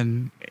puck,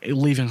 then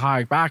leaving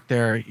Hajek back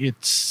there,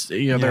 it's,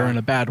 they're in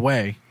a bad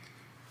way.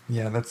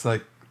 Yeah, that's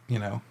like,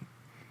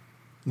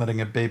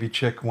 letting a baby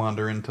chick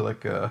wander into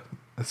like a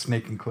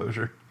snake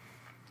enclosure.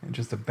 And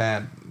just it's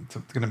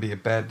going to be a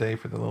bad day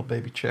for the little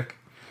baby chick.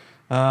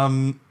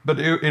 But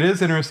it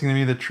is interesting to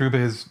me that Trouba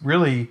has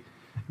really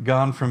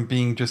gone from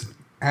being just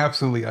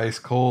absolutely ice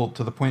cold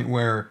to the point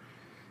where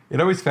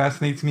it always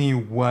fascinates me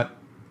what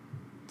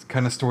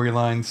kind of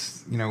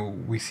storylines,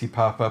 we see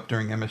pop up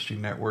during MSG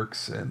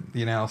Networks and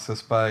the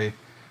analysis by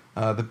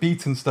the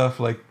beats and stuff.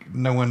 Like,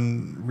 no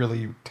one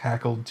really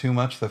tackled too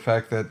much the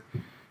fact that,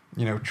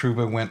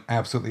 Trouba went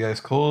absolutely ice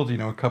cold.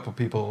 A couple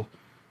people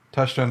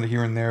touched on it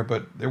here and there,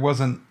 but there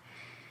wasn't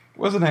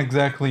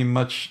exactly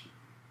much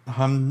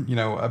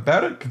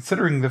about it,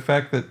 considering the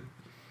fact that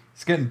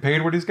he's getting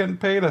paid what he's getting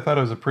paid. I thought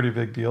it was a pretty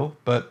big deal,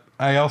 but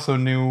I also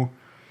knew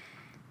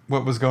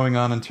what was going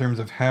on in terms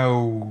of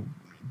how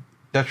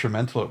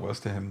detrimental it was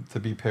to him to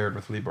be paired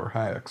with Libor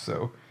Hajek.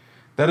 So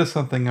that is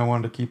something I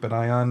wanted to keep an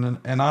eye on.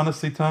 And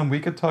honestly, Tom,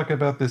 we could talk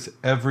about this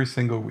every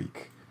single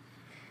week,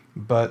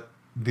 but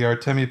the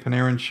Artemi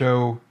Panarin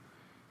show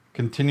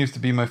continues to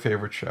be my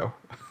favorite show.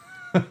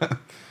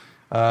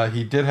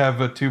 He did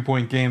have a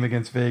 2-point game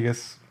against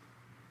Vegas.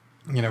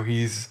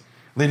 He's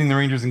leading the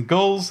Rangers in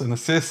goals and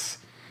assists.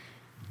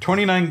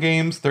 29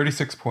 games,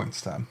 36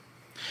 points, Tom.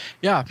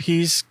 Yeah,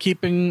 he's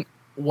keeping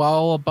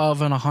well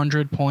above an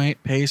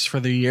 100-point pace for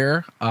the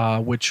year,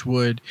 which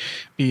would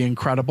be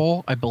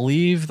incredible. I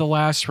believe the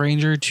last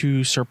Ranger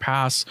to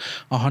surpass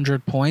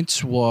 100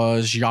 points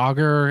was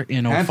Yegor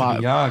in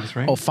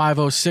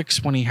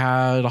 05-06 when he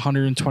had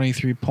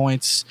 123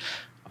 points.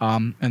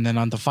 And then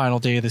on the final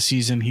day of the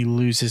season, he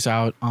loses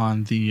out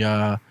on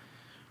the...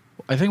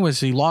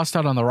 he lost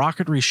out on the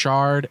Rocket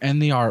Richard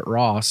and the Art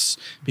Ross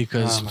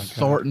because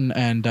Thornton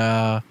and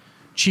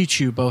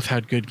Chichu both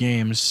had good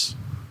games.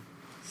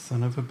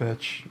 Son of a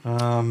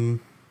bitch.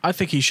 I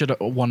think he should have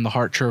won the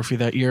Hart Trophy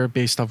that year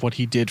based off what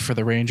he did for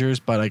the Rangers,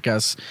 but I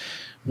guess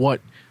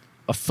what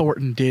a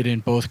Thornton did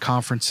in both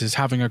conferences,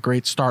 having a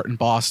great start in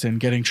Boston,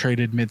 getting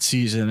traded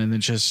mid-season, and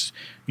then just,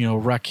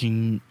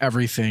 wrecking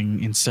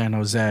everything in San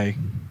Jose.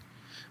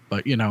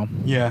 But,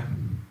 Yeah.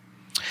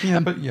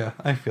 Yeah, but yeah,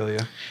 I feel you.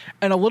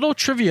 And a little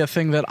trivia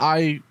thing that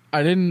I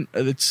didn't,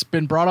 it's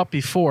been brought up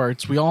before.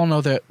 We all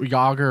know that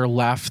Yegor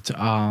left,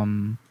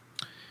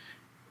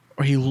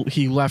 or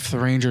he left the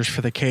Rangers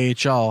for the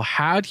KHL.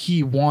 Had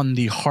he won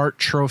the Hart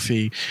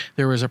Trophy,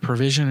 there was a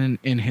provision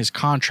in his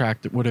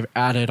contract that would have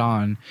added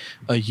on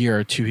a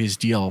year to his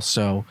deal.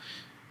 So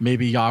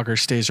maybe Yegor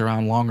stays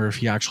around longer if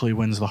he actually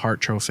wins the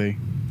Hart Trophy.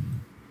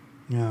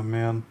 Yeah,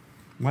 man.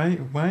 Why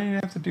do you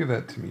have to do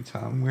that to me,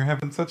 Tom? We're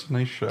having such a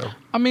nice show.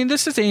 I mean,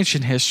 this is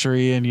ancient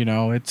history, and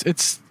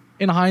it's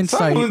in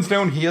hindsight. Some wounds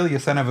don't heal, you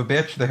son of a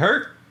bitch. They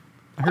hurt.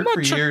 They hurt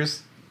for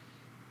years.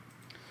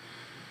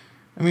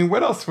 I mean,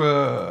 what else?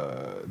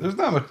 There's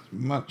not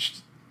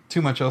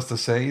too much else to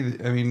say.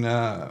 I mean,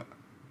 the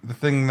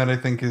thing that I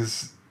think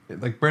is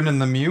like Brendan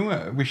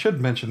Lemieux. We should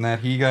mention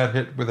that he got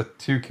hit with a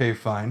 $2,000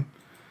 fine.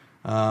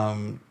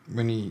 When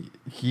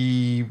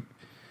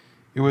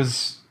it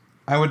was.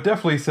 I would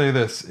definitely say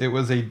this. It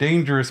was a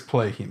dangerous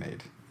play he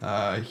made.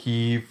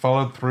 He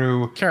followed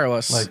through.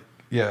 Careless.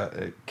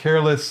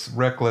 Careless,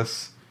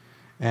 reckless.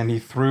 And he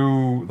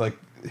threw,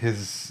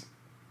 his...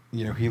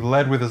 he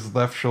led with his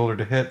left shoulder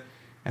to hit.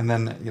 And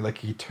then,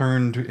 he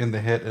turned in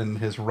the hit and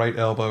his right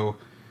elbow...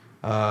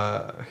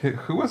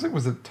 who was it?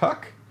 Was it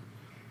Tuck?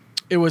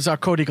 It was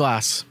Cody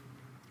Glass.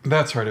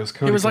 That's right. It was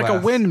Cody Glass. It was like a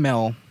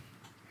windmill.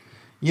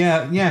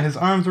 Yeah. His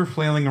arms were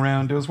flailing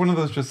around. It was one of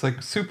those just,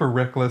 super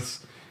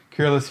reckless...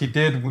 Careless. He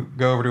did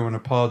go over to and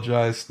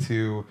apologize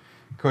to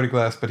Cody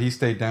Glass, but he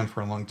stayed down for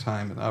a long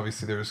time, and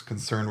obviously there was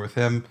concern with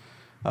him.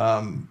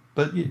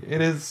 But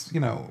it is,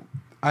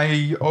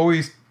 I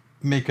always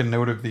make a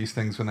note of these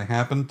things when they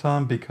happen,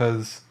 Tom,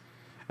 because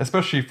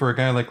especially for a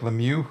guy like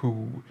Lemieux,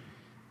 who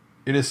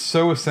it is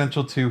so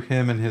essential to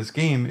him and his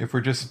game, if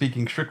we're just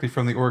speaking strictly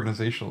from the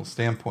organizational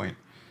standpoint.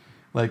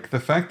 The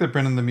fact that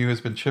Brendan Lemieux has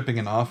been chipping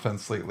in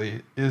offense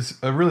lately is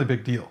a really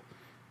big deal.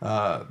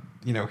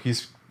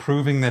 He's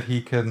proving that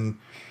he can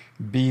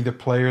be the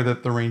player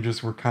that the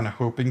Rangers were kind of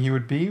hoping he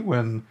would be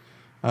when,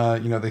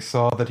 they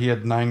saw that he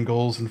had 9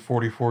 goals in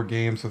 44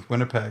 games with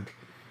Winnipeg,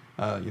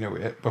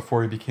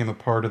 before he became a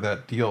part of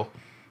that deal,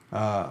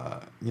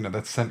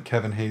 that sent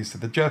Kevin Hayes to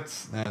the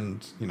Jets.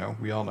 And,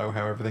 we all know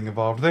how everything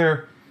evolved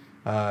there.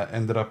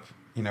 Ended up,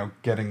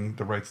 getting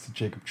the rights to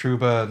Jacob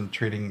Trouba and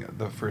trading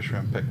the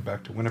first-round pick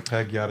back to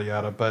Winnipeg, yada,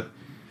 yada. But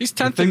he's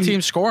 10th in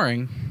team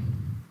scoring.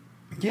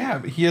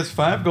 Yeah, he has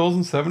 5 goals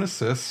and 7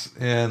 assists,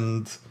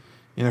 and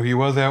he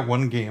was out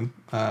 1 game.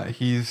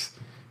 He's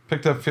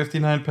picked up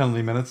 59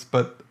 penalty minutes,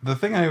 but the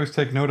thing I always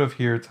take note of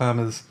here, Tom,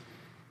 is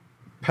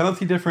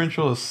penalty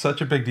differential is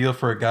such a big deal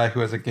for a guy who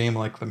has a game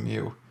like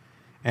Lemieux.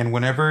 And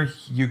whenever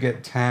you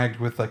get tagged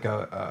with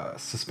a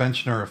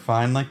suspension or a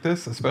fine like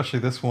this, especially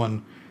this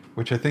one,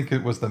 which I think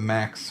it was the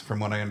max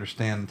from what I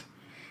understand,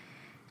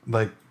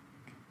 I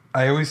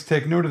always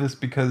take note of this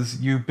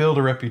because you build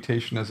a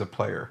reputation as a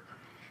player.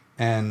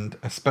 And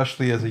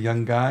especially as a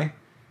young guy,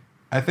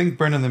 I think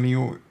Brendan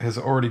Lemieux has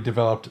already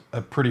developed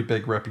a pretty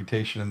big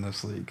reputation in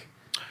this league.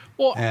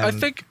 Well, I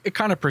think it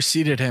kind of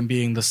preceded him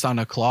being the son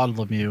of Claude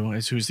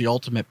Lemieux, who's the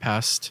ultimate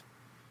pest.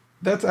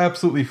 That's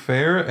absolutely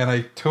fair, and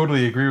I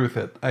totally agree with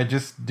it. I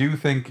just do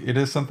think it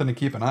is something to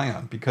keep an eye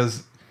on,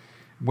 because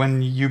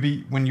when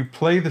you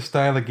play the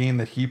style of game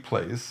that he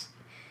plays,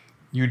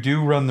 you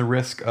do run the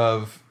risk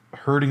of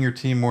hurting your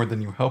team more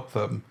than you help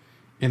them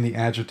in the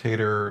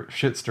agitator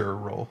shit stirrer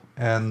role.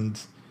 And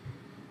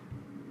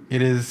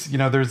it is,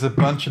 there's a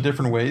bunch of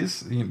different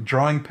ways.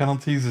 Drawing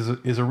penalties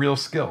is a real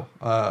skill.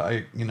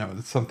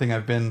 It's something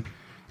I've been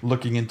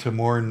looking into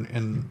more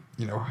in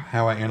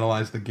how I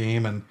analyze the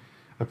game, and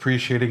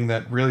appreciating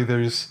that really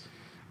there's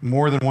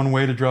more than one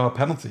way to draw a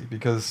penalty,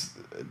 because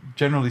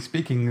generally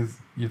speaking,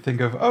 you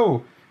think of,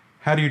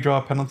 how do you draw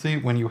a penalty?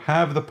 When you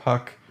have the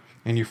puck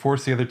and you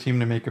force the other team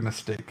to make a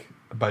mistake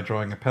by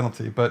drawing a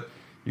penalty. But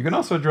you can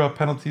also draw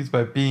penalties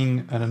by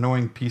being an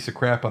annoying piece of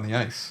crap on the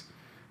ice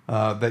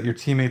that your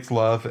teammates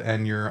love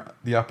and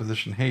the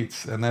opposition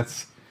hates. And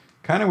that's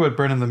kind of what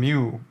Brendan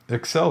Lemieux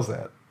excels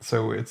at.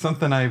 So it's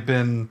something I've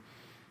been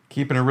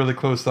keeping a really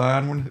close eye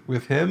on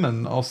with him,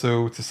 and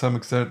also to some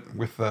extent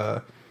with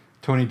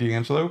Tony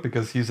DeAngelo,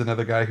 because he's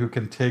another guy who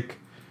can take,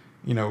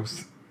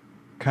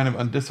 kind of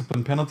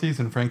undisciplined penalties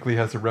and frankly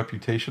has a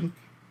reputation.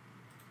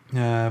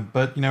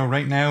 But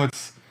right now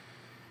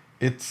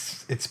it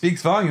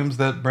speaks volumes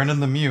that Brendan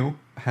Lemieux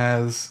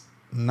has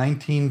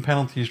 19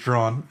 penalties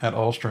drawn at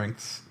all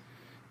strengths,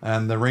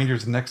 and the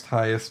Rangers' next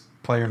highest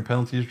player in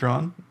penalties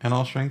drawn at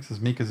all strengths is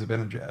Mika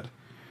Zibanejad.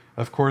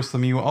 Of course,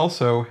 Lemieux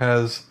also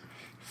has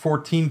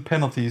 14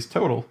 penalties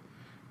total,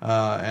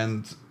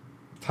 and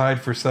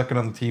tied for second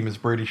on the team is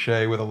Brady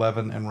Shea with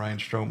 11 and Ryan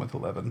Strome with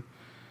 11.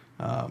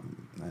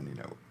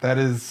 That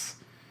is,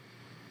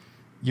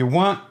 you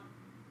want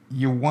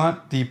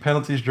the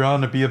penalties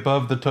drawn to be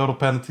above the total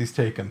penalties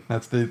taken.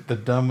 That's the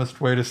dumbest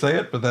way to say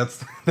it, but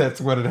that's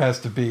what it has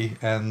to be.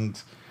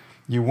 And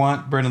you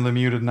want Brendan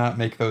Lemieux to not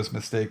make those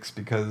mistakes,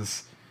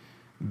 because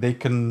they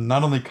can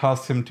not only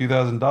cost him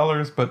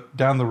 $2,000, but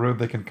down the road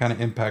they can kind of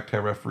impact how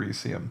referees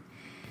see him.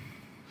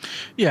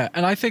 Yeah,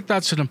 and I think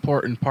that's an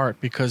important part,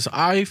 because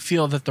I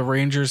feel that the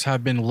Rangers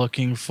have been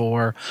looking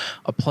for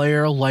a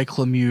player like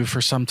Lemieux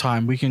for some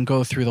time. We can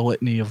go through the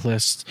litany of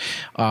lists,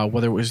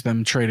 whether it was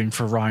them trading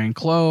for Ryan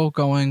Clough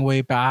going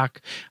way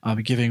back,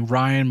 giving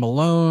Ryan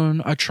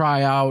Malone a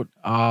tryout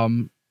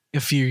a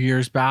few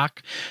years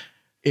back.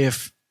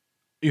 If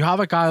you have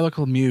a guy like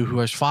Lemieux who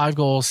has 5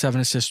 goals, 7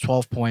 assists,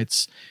 12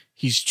 points,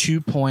 he's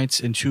 2 points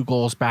and 2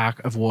 goals back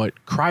of what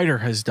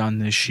Kreider has done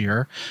this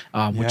year,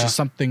 which is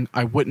something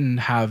I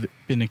wouldn't have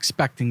been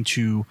expecting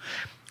to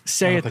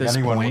say at this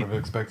point. I don't think anyone would have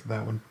expected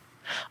that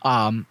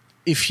one.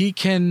 If he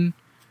can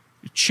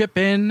chip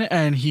in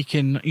and he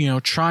can,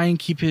 try and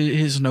keep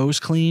his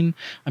nose clean.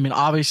 I mean,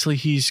 obviously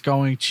he's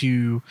going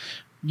to,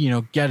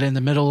 get in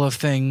the middle of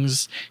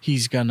things.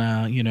 He's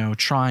gonna,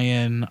 try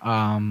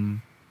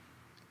and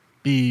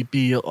be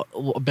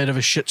a bit of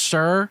a shit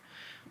stirrer.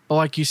 But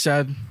like you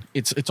said,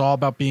 it's all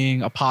about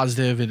being a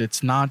positive, and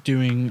it's not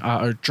doing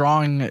or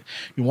drawing.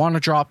 You want to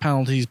draw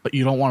penalties, but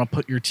you don't want to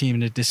put your team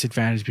in a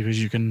disadvantage, because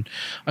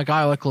a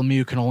guy like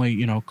Lemieux can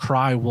only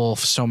cry wolf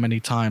so many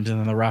times, and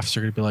then the refs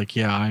are going to be like,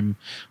 yeah, I'm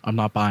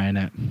not buying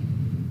it.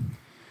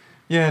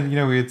 Yeah,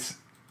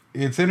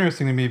 it's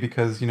interesting to me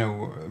because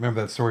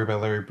remember that story by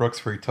Larry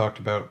Brooks where he talked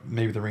about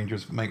maybe the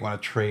Rangers might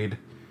want to trade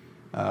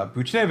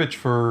Buchnevich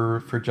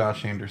for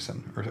Josh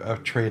Anderson, or a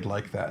trade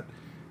like that.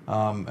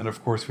 And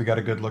of course, we got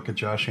a good look at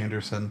Josh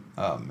Anderson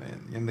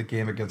in the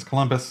game against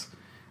Columbus.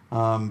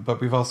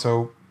 But we've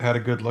also had a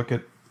good look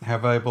at how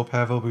valuable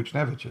Pavel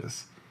Buchnevich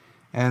is.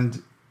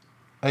 And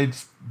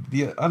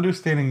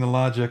understanding the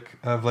logic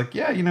of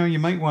you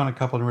might want a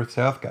couple of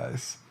North-South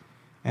guys.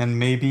 And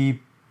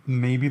maybe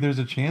there's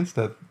a chance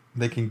that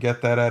they can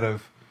get that out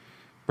of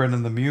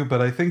Brendan Lemieux.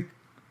 But I think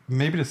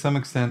maybe to some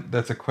extent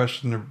that's a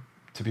question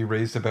to be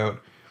raised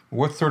about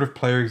what sort of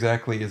player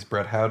exactly is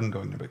Brett Howden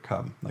going to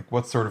become? Like,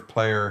 what sort of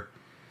player,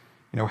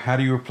 how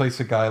do you replace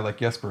a guy like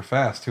Jesper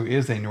Fast, who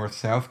is a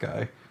North-South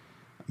guy,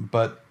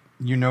 but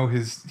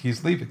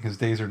he's leaving. His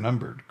days are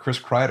numbered. Chris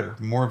Kreider,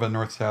 more of a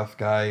North-South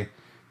guy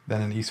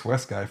than an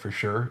East-West guy for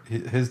sure.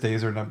 His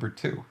days are numbered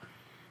too.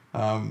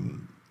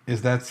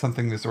 Is that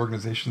something this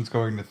organization's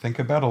going to think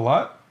about a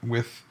lot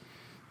with,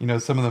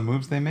 some of the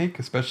moves they make,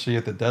 especially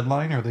at the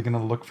deadline? Are they going to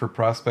look for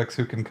prospects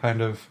who can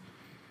kind of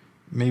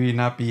maybe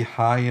not be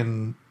high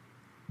in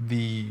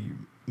the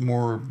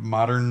more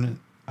modern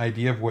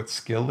idea of what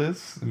skill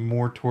is,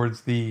 more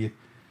towards this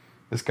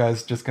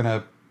guy's just going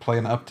to play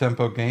an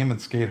up-tempo game and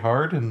skate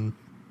hard? And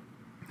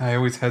I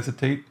always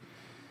hesitate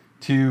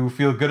to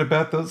feel good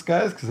about those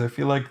guys, because I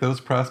feel like those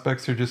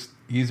prospects are just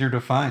easier to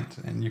find,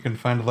 and you can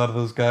find a lot of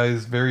those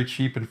guys very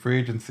cheap in free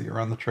agency or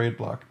on the trade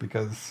block,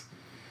 because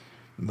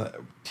the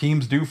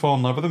teams do fall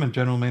in love with them and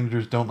general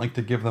managers don't like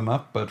to give them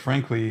up. But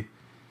frankly,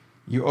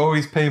 you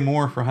always pay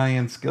more for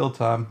high-end skill,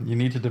 Tom. You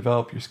need to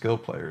develop your skill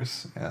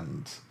players,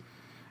 and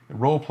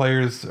role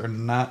players are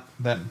not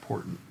that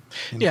important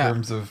in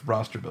terms of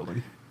roster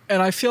building.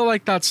 And I feel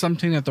like that's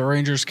something that the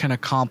Rangers can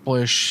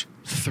accomplish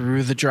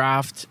through the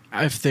draft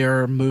if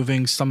they're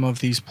moving some of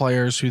these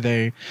players who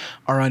they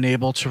are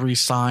unable to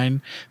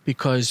re-sign,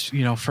 because,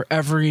 for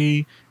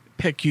every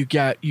pick you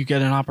get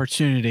an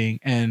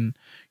opportunity. And,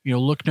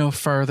 look no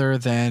further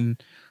than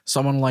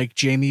someone like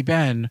Jamie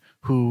Benn,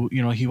 who,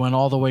 he went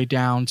all the way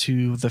down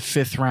to the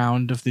 5th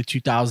round of the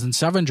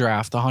 2007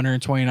 draft,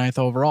 129th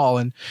overall.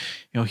 And,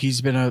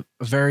 he's been a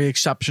very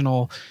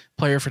exceptional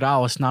player for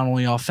Dallas, not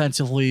only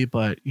offensively,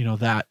 but,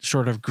 that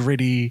sort of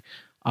gritty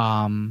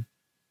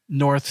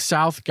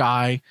north-south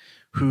guy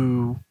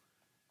who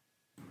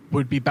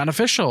would be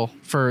beneficial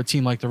for a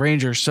team like the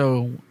Rangers.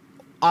 So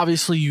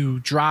obviously you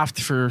draft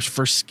for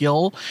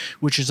skill,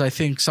 which is, I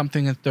think,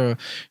 something that to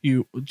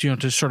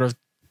sort of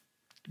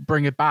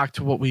bring it back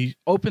to what we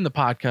opened the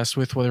podcast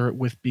with, whether it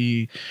would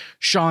be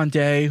Sean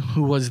Day,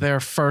 who was their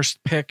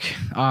first pick,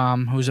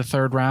 who was a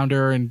 3rd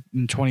rounder in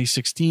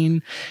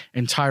 2016,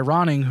 and Ty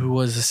Ronning, who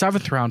was a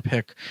 7th round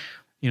pick.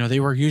 They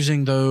were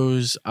using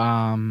those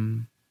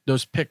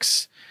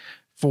picks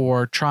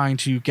for trying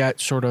to get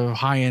sort of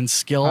high-end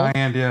skill.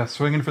 High-end, yeah.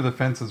 Swinging for the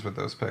fences with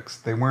those picks.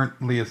 They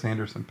weren't Lias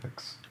Anderson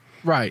picks.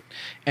 Right.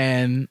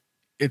 And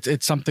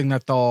it's something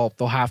that they'll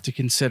have to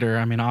consider.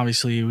 I mean,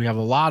 obviously, we have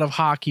a lot of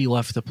hockey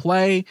left to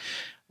play.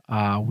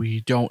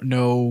 We don't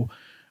know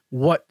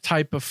what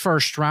type of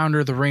first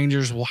rounder the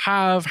Rangers will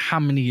have, how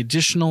many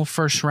additional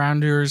first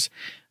rounders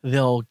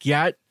they'll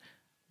get.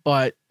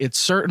 But it's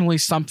certainly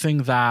something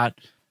that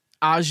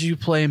as you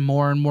play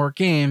more and more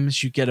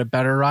games, you get a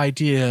better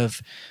idea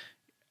of,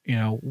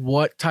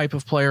 what type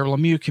of player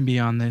Lemieux can be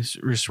on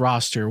this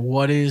roster.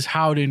 What is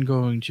Howden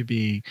going to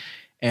be?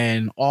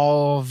 And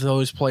all of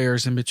those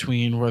players in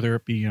between, whether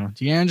it be,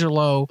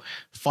 D'Angelo,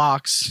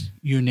 Fox,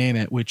 you name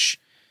it, which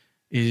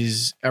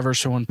is ever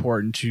so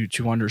important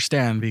to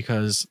understand,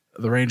 because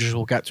the Rangers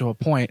will get to a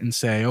point and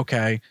say,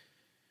 okay,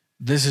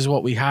 this is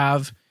what we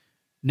have.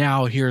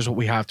 Now here's what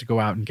we have to go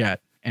out and get.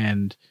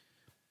 And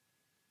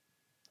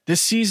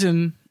this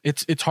season,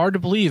 it's hard to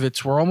believe.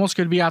 We're almost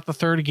going to be at the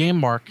 30 game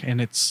mark,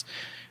 and it's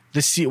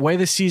the way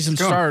the season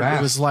started.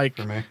 It was like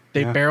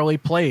they barely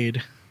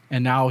played.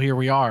 And now here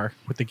we are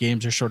with the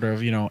games are sort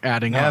of,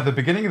 adding up. Yeah, the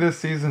beginning of this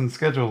season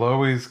schedule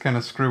always kind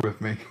of screw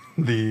with me.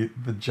 The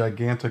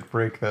gigantic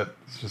break that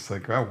is just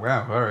like, oh,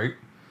 wow, all right.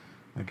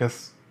 I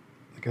guess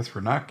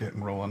we're not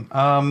getting rolling.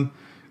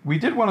 We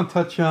did want to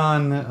touch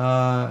on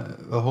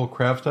the whole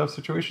Kravtsov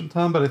situation,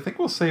 Tom, but I think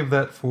we'll save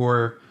that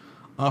for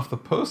off the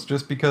post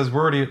just because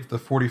we're already at the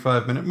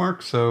 45-minute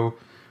mark. So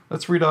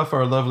let's read off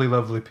our lovely,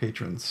 lovely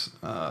patrons.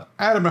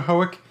 Adam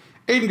Mahowick,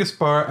 Aiden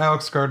Gaspar,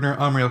 Alex Gardner,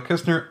 Amriel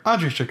Kistner,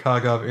 Audrey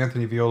Chicago,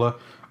 Anthony Viola,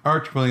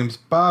 Arch Williams,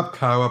 Bob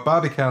Kawa,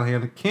 Bobby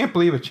Callahan, Can't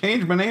Believe I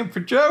Changed My Name for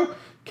Joe,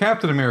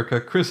 Captain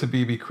America, Chris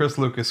Habibi, Chris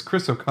Lucas,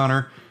 Chris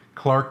O'Connor,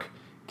 Clark,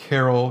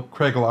 Carol,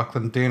 Craig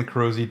Lachlan, Dan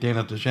Carosi,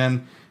 Dana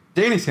DeGen,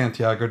 Danny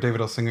Santiago, David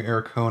Elsinger,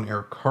 Eric Cohn,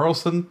 Eric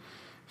Carlson,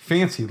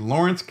 Fancy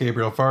Lawrence,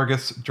 Gabriel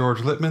Vargas, George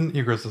Littman,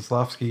 Igor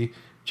Zaslavsky,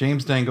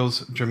 James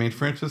Dangles, Jermaine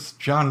Francis,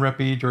 John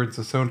Reppy, Jordan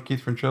Sassone,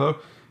 Keith Francello,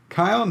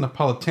 Kyle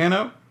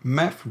Napolitano,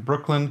 Matt from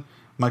Brooklyn,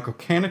 Michael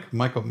Kanik,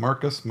 Michael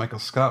Marcus, Michael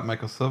Scott,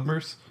 Michael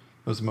Silvers,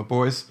 those are my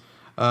boys,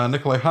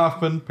 Nikolai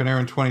Hoffman,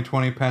 Panarin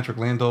 2020, Patrick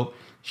Landolt,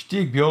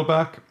 Stieg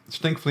Bjolbach,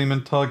 Stink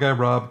Fleeman, Tall Guy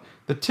Rob,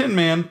 The Tin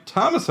Man,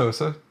 Thomas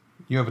Osa,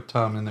 you have a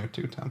Tom in there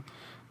too, Tom,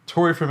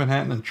 Tori from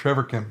Manhattan, and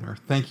Trevor Kempner.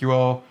 Thank you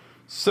all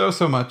so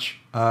much.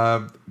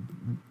 Our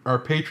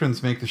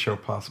patrons make the show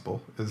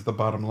possible, is the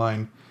bottom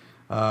line.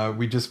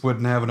 We just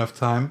wouldn't have enough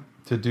time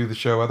to do the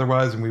show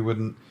otherwise, and we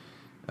wouldn't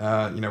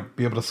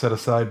be able to set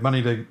aside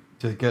money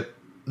to get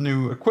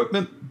new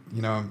equipment.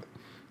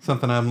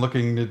 Something I'm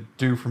looking to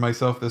do for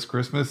myself this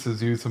Christmas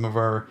is use some of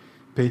our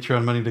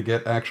Patreon money to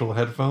get actual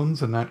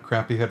headphones and not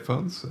crappy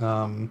headphones.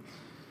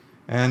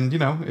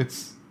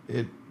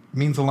 It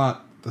means a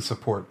lot, the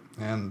support.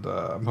 And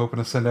I'm hoping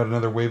to send out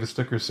another wave of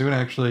stickers soon. I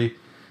actually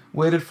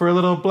waited for a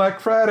little Black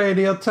Friday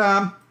deal,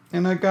 Tom,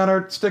 and I got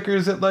our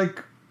stickers at like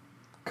a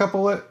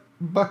couple of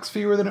bucks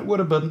fewer than it would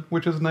have been,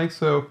 which is nice.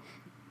 So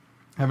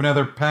I have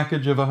another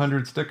package of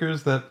 100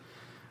 stickers that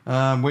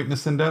I'm waiting to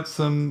send out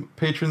some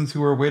patrons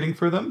who are waiting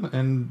for them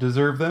and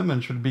deserve them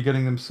and should be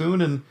getting them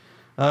soon, and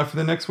for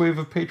the next wave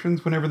of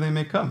patrons whenever they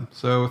may come.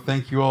 So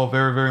thank you all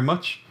very, very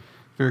much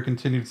for your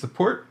continued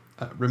support.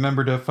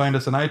 Remember to find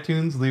us on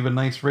iTunes, leave a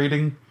nice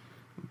rating,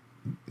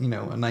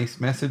 a nice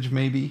message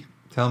maybe.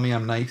 Tell me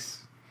I'm nice.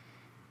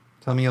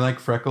 Tell me you like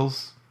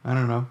freckles. I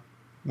don't know.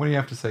 What do you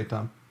have to say,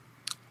 Tom?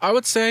 I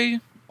would say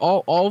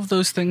all of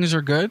those things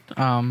are good.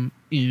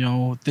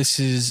 This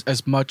is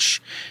as much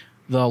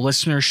the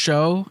listener's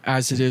show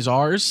as it is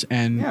ours.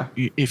 And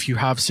if you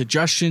have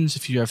suggestions,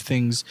 if you have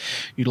things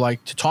you'd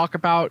like to talk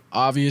about,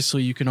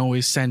 obviously you can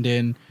always send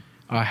in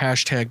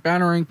hashtag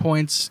bannering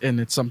points, and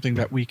it's something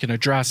that we can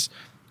address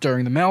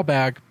during the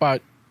mailbag.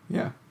 But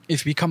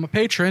if you become a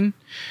patron,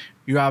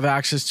 you have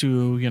access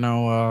to,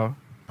 a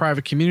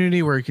private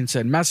community where you can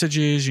send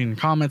messages, you can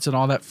comments and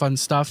all that fun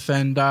stuff.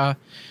 And,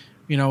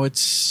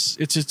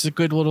 it's a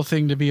good little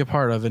thing to be a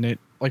part of. And it,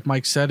 like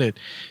Mike said, it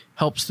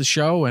helps the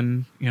show,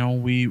 and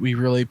we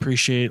really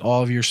appreciate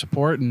all of your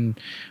support, and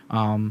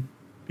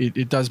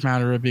it does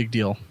matter a big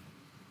deal.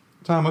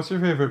 Tom, what's your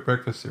favorite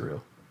breakfast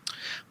cereal?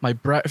 My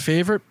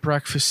favorite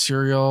breakfast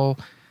cereal,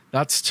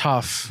 that's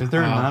tough. Is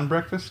there a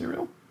non-breakfast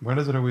cereal? Why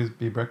does it always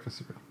be breakfast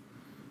cereal?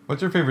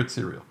 What's your favorite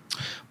cereal?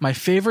 My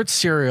favorite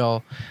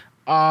cereal,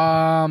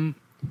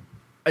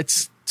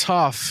 it's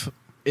tough.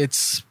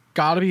 It's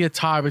got to be a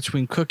tie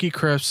between Cookie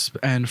Crisp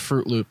and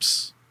Fruit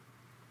Loops.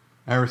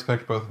 I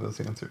respect both of those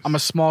answers. I'm a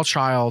small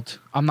child.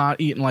 I'm not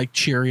eating like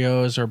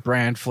Cheerios or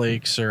Bran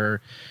Flakes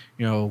or,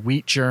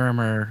 Wheat Germ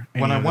or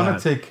any When I want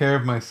to take care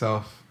of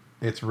myself,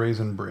 it's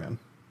Raisin Bran.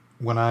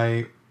 When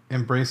I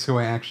embrace who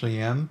I actually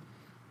am,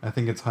 I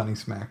think it's Honey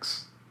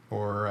Smacks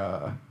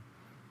or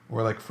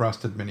like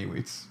Frosted Mini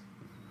Wheats.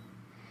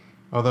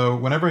 Although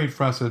whenever I eat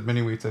Frosted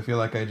Mini Wheats, I feel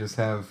like I just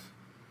have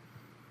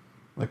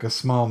like a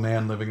small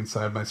man living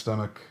inside my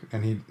stomach,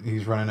 and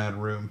he's running out of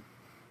room.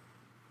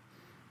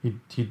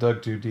 He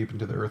dug too deep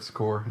into the Earth's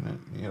core,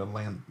 and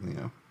land,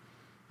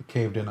 it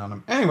caved in on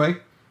him. Anyway,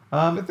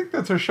 I think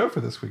that's our show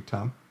for this week,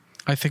 Tom.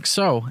 I think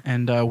so,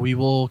 and we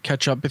will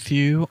catch up with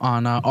you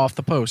on Off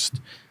the Post.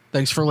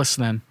 Thanks for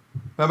listening.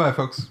 Bye-bye,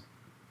 folks.